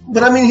there.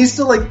 But I mean, he's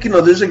still like,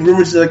 there's like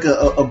rumors like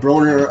a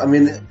Broner. I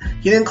mean,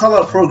 he didn't call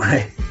out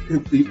Prograis,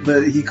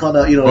 but he called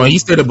out, Well, he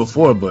said it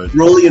before, but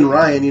Rolly and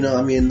Ryan,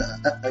 I mean,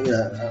 I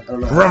don't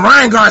know.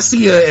 Ryan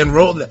Garcia and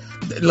Rolly.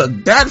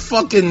 Look,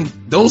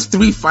 those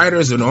three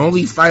fighters are the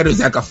only fighters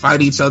that can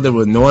fight each other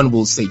where no one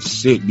will say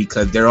shit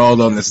because they're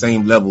all on the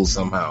same level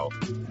somehow.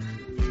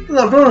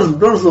 No, Broner's a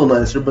little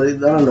nicer, but I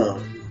don't know.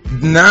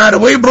 Nah, the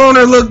way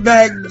Broner looked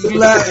back,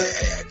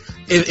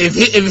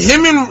 if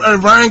him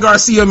and Ryan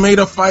Garcia made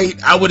a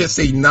fight, I wouldn't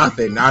say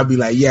nothing. I'd be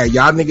like, yeah,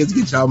 y'all niggas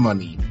get y'all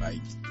money. Like,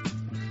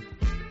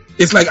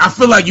 it's like, I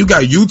feel like you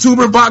got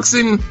YouTuber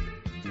boxing,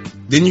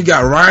 then you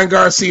got Ryan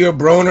Garcia,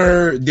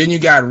 Broner, then you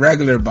got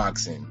regular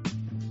boxing.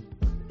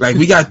 Like,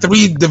 we got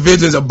three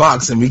divisions of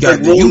boxing. We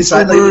got the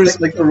YouTubers.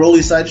 Like the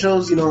Rolly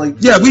sideshows,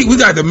 Yeah, we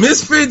got the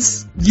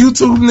Misfits,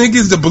 YouTube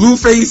niggas, the Blue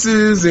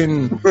Faces,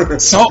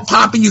 and Salt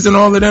Poppies and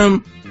all of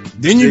them.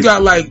 Then you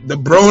got, like, the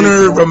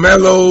Broner,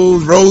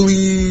 Romelos,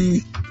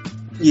 Rolly.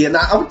 Yeah,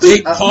 I would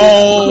think Jake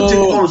Paul. Jake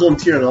Paul was on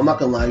tier, though. I'm not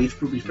gonna lie. He's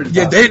pretty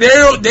yeah, they're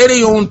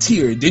their own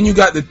tier. Then you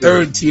got the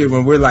third tier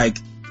when we're like,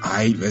 all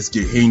right, let's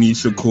get Haney,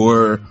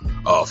 Shakur,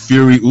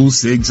 Fury,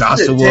 Usyk,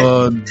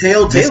 Joshua,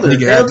 Taylor, that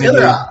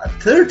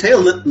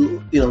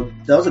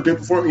was a great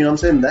performance. You know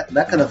what I'm saying?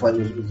 That kind of fight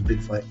was a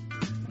big fight.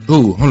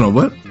 Who? Hold on,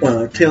 what?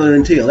 Taylor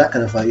and Teal, that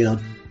kind of fight.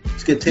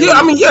 Let's get Taylor. Yeah,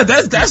 I mean, yeah,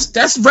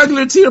 that's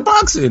regular tier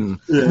boxing.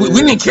 Yeah, we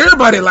didn't care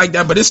about it like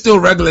that, but it's still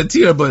regular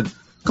tier. But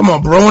come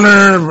on,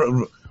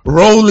 Broner,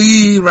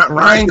 Rolly,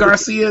 Ryan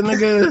Garcia,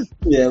 nigga.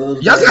 Yeah,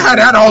 y'all can have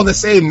that all the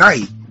same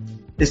night.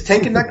 Is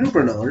Tank in that group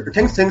or no? Or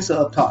Tank's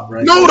up top,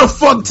 right? No, the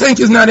fuck Tank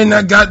is not in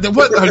that goddamn.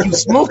 What are you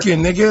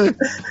smoking, nigga?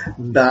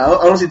 Nah,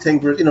 I don't see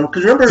Tank. Because remember,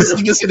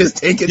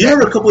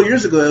 remember a couple of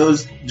years ago it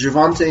was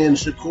Gervonta and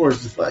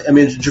Shakur's the fight. I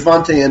mean,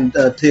 Gervonta and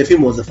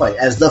Teofimo was the fight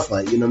as the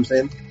fight. You know what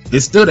I'm saying?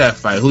 It's still that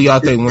fight. Who y'all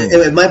think wins?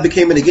 It might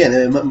became it again.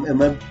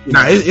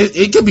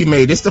 It could be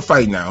made. It's the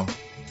fight now.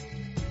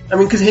 I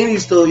mean, because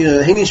Haney's still,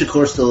 Haney and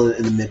Shakur's still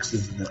in the mix.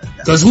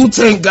 Because who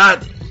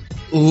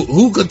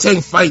could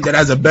Tank fight that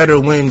has a better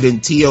win than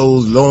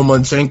T.O.'s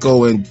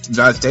Lomachenko and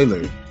Josh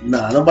Taylor?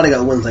 Nah, nobody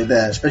got wins like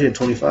that, especially at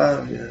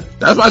 25. Yeah.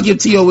 That's why I give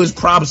T.O. his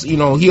props. He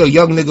a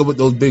young nigga with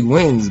those big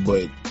wins,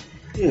 but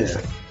yeah,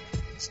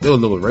 still a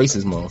little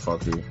racist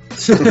motherfucker.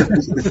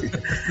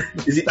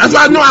 That's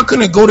why I know I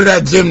couldn't go to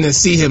that gym to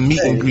see him meet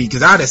and greet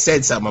because I'd have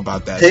said something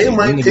about that. Tay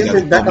might be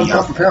back on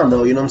pound for pound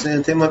though. You know what I'm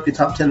saying? Tay might be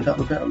top 10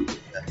 pound for pound.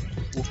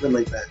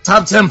 Like that.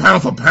 Top 10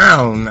 pound for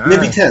pound.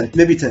 Maybe 10.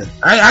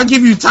 I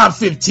give you top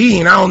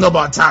 15. I don't know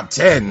about top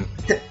 10.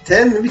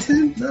 10? Maybe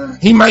 10? Nah.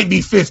 He might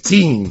be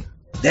 15.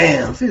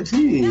 Damn,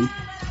 15.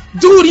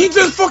 Dude, he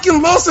just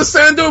fucking lost to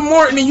Sandor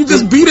Morton and you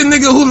just beat a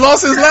nigga who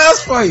lost his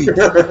last fight. Get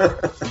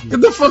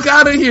the fuck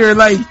out of here.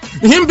 Like,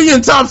 him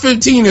being top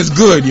 15 is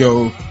good,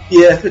 yo.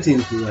 Yeah, 15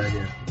 is good,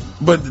 yeah.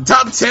 But the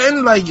top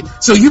 10, like,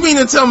 so you mean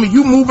to tell me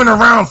you moving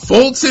around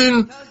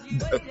Fulton,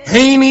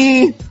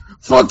 Haney,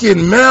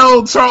 fucking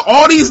Mel, Charles,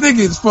 all these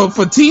niggas for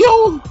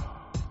T.O.?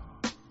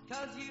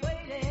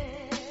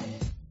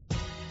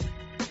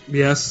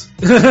 Yes.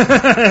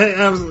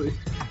 Absolutely.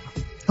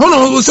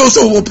 Hold on,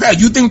 so Pat,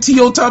 you think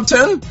T.O. top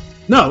 10?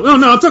 No,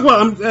 I'm talking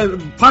about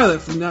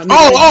Pilot from that.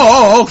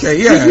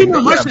 Okay, yeah.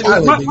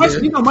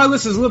 My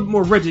list is a little bit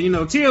more rigid.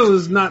 T.O.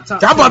 is not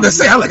top 10. I'm about to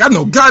say, I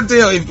know,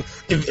 goddamn,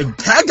 if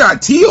Pat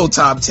got T.O.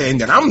 top 10,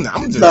 then I'm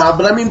just... Nah,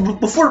 but I mean,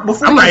 before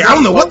I'm like, I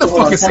don't know what the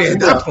fuck is saying at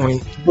that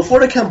point.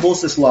 Before the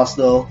Kambosos loss,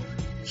 though,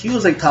 he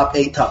was like top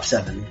 8, top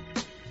 7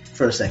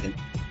 for a second.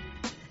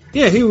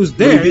 Yeah, he was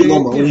there.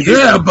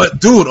 Yeah, but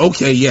dude,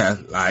 okay, yeah,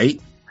 right.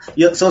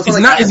 Yeah, so it's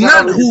not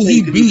who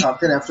he beat top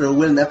 10 after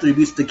he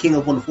beats the king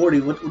of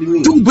 140. What do you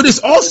mean? Dude, but it's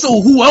also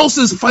who else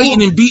is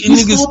fighting and beating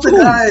niggas too. The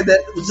guy that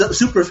was a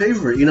super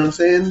favorite, you know what I'm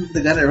saying?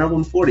 The guy that around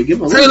 140.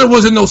 Give him Taylor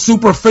wasn't no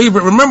super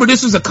favorite. Remember,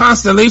 this was a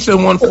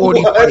Constellation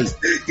 140 fight.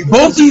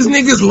 Both these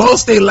niggas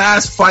lost their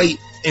last fight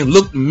and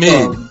looked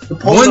mid.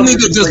 One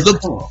nigga just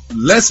looked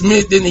less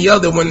mid than the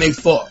other when they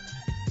fought.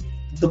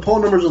 The poll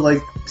numbers are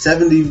like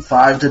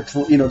 75 to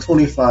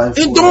 25.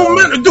 It don't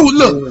matter, dude.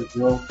 Look,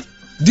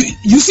 do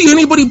you see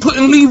anybody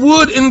putting Lee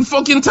Wood in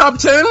fucking top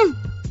 10?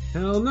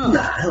 Hell no.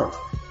 Nah, hell no.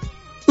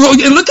 Well,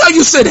 and look how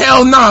you said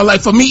hell nah,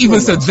 like for me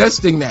even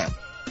suggesting that.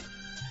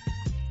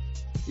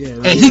 Yeah,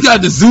 and he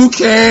got the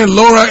Zucan,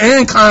 Laura,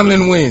 and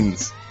Conlon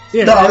wins.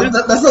 Yeah, no,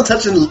 that's not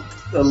touching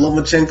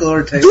Lomachenko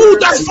or Taylor.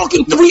 Dude, that's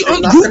fucking three.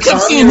 You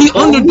kept saying he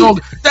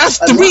underdog. That's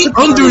three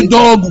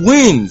underdog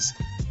wins,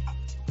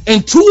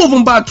 and 2 of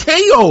them by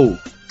KO.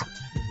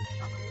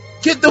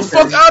 Get the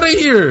fuck out of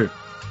here.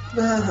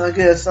 I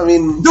guess. I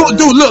mean, dude,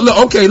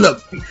 look. Okay,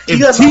 look.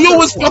 If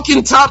Tio is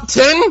fucking top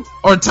 10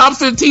 or top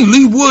 15,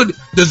 Lee Wood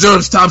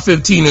deserves top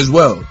 15 as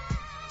well.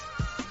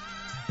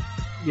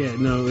 Yeah,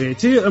 no, yeah.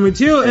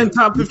 Tio and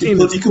top 15.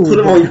 You can put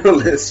him on your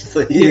list,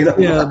 but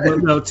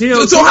but no,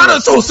 Tio.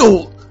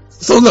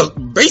 So look,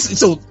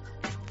 basically,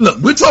 look,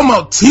 we're talking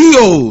about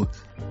Tio.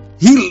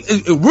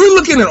 We're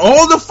looking at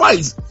all the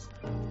fights.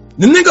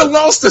 The nigga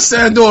lost to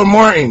Sandor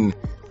Martin.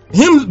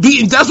 Him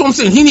beating, that's what I'm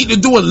saying. He need to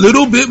do a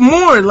little bit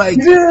more. Like,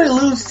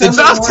 the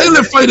Josh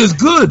Taylor fight is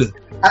good.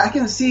 I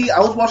can see. I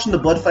was watching the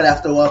Bud fight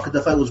after a while because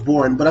the fight was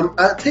boring.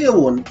 But Teo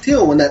won.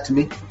 Teo won that to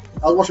me.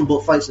 I was watching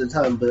both fights at the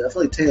time, but I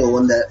feel like Teo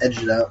won that,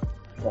 edged it out.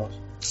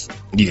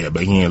 Yeah,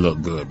 but he ain't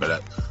look good.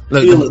 But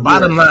look,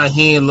 bottom line,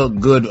 he ain't look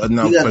good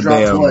enough he got for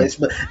dropped them. Twice,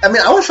 but I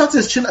mean, I was shocked to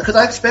his chin because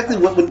I expected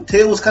when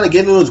Taylor was kind of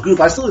getting into his group,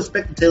 I still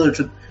expected Taylor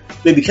to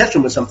maybe catch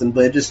him with something,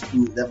 but it just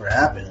never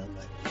happened.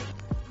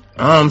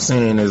 All I'm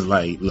saying is,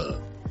 like,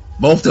 look,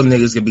 both them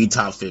niggas can be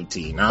top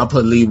 15. I'll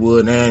put Lee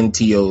Wood and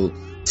Tio.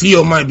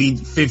 Tio might be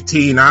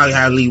 15. I'll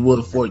have Lee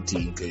Wood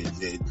 14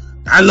 because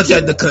I look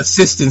at the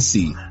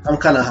consistency. I'm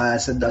kind of high. I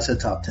said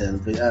top 10,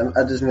 but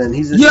I just man,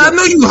 he's. I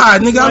know you high,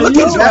 nigga. I look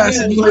at your ass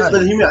and you high.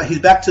 But he's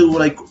back to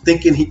like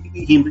thinking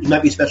he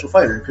might be a special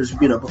fighter because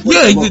remember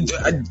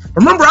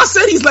I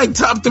said he's like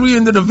top 3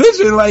 in the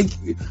division. Like,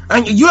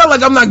 you act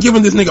like I'm not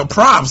giving this nigga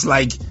props.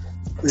 Like,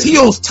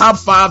 Tio's top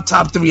 5,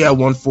 top 3 at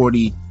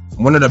 140.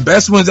 One of the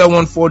best wins at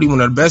 140.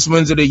 One of the best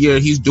wins of the year.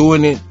 He's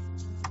doing it.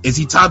 Is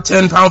he top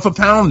 10 pound for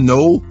pound?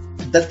 No.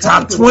 That's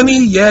top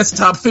 20, yes.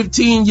 Top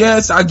 15,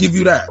 yes. I'll give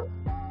you that.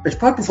 It's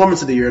probably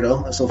performance of the year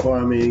though. So far,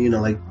 I mean,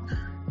 like.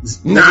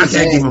 I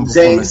can't give him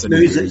performance of the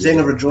year. Zang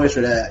of rejoice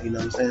for that. You know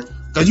what I'm saying?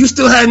 Because you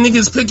still had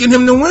niggas picking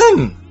him to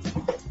win.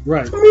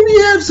 Right. I mean,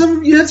 you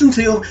had some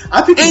Tio.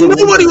 Ain't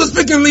nobody was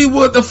picking Lee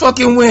Wood to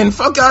fucking win.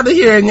 Fuck out of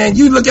here, and then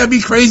you look at me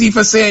crazy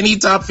for saying he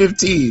top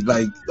 15.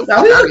 Like,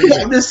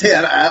 I'm just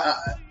saying,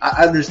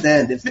 I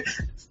understand it.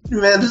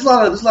 Man, there's a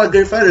lot of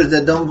great fighters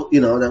that don't,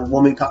 that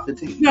won't make top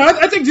 15. No,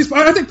 I think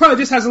probably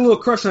just has a little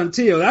crush on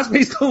Tio. That's why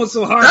he's going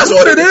so hard. That's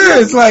what it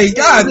is. Like,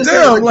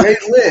 goddamn, great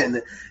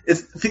win.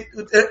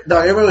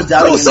 Everyone was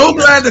doubting. I'm so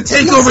glad the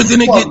takeover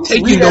didn't get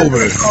taken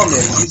over. He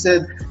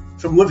said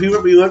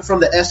we went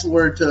from the S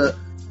word to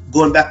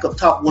going back up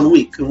top 1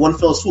 week in one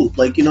fell swoop.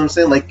 Like, you know what I'm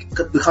saying? Like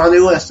the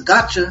Kanye West,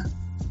 gotcha.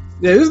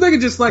 Yeah, this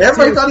nigga just like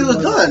everybody thought he was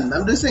done.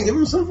 I'm just saying, give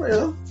him some,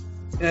 Yeah,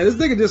 this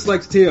nigga just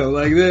likes Tio.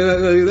 Like, I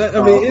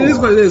mean, it is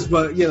what it is,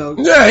 but Yeah,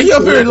 he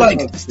up here like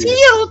Tio,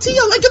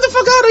 like get the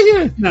fuck out of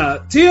here. Nah,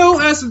 Tio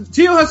has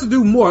to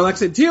do more. Like I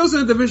said, Tio's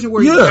in a division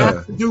where he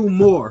has to do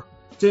more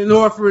in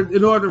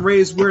order to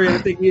raise where I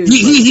think he is.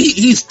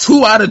 He's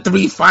 2 out of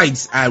 3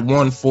 fights at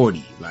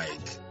 140. Like,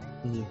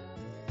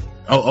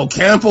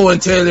 Ocampo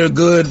and Taylor are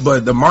good,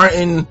 but the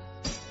Martin,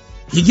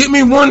 he get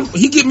me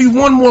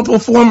one more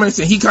performance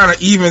and he kind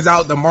of evens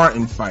out the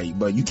Martin fight.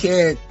 But you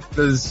can't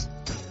because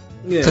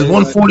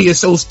 140 is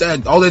so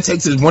stacked. All it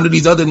takes is one of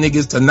these other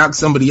niggas to knock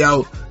somebody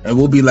out, and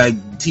we'll be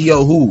like,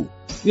 Tio who?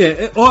 Yeah,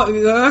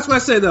 that's what I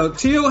say though.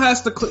 Tio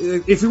has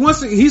to, if he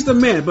wants to, he's the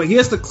man, but he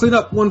has to clean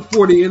up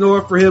 140 in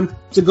order for him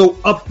to go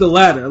up the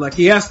ladder. Like,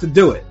 he has to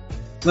do it.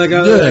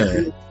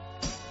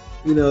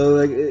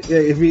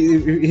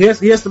 If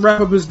he has to wrap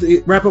up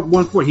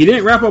 140. He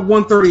didn't wrap up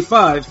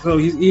 135, so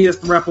he has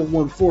to wrap up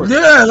 140.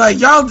 Yeah,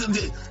 like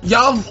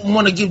y'all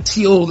want to give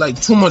Tio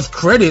like too much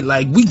credit.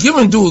 Like, we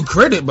giving dude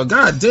credit, but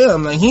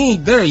goddamn, like he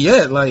ain't there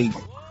yet. Like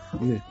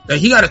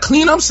he got to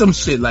clean up some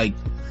shit. Like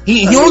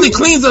he only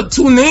cleans up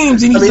 2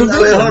 names. And hold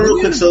on real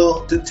quick.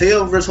 So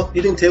Teo versus,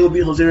 you think Teo will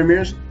beat Jose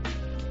Ramirez?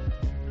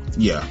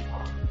 Yeah,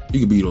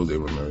 he could beat Jose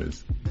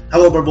Ramirez. How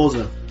about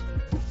Barboza?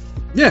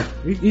 Yeah,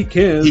 he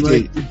can.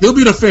 He'll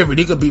be the favorite.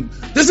 He could be.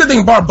 This is the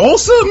thing,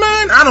 Barboza,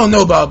 man. I don't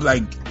know about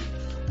I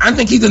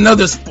think he's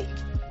another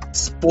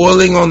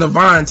spoiling on the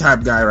vine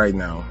type guy right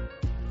now.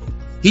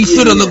 He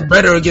should have looked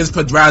better against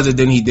Pedraza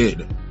than he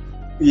did.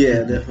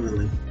 Yeah,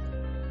 definitely.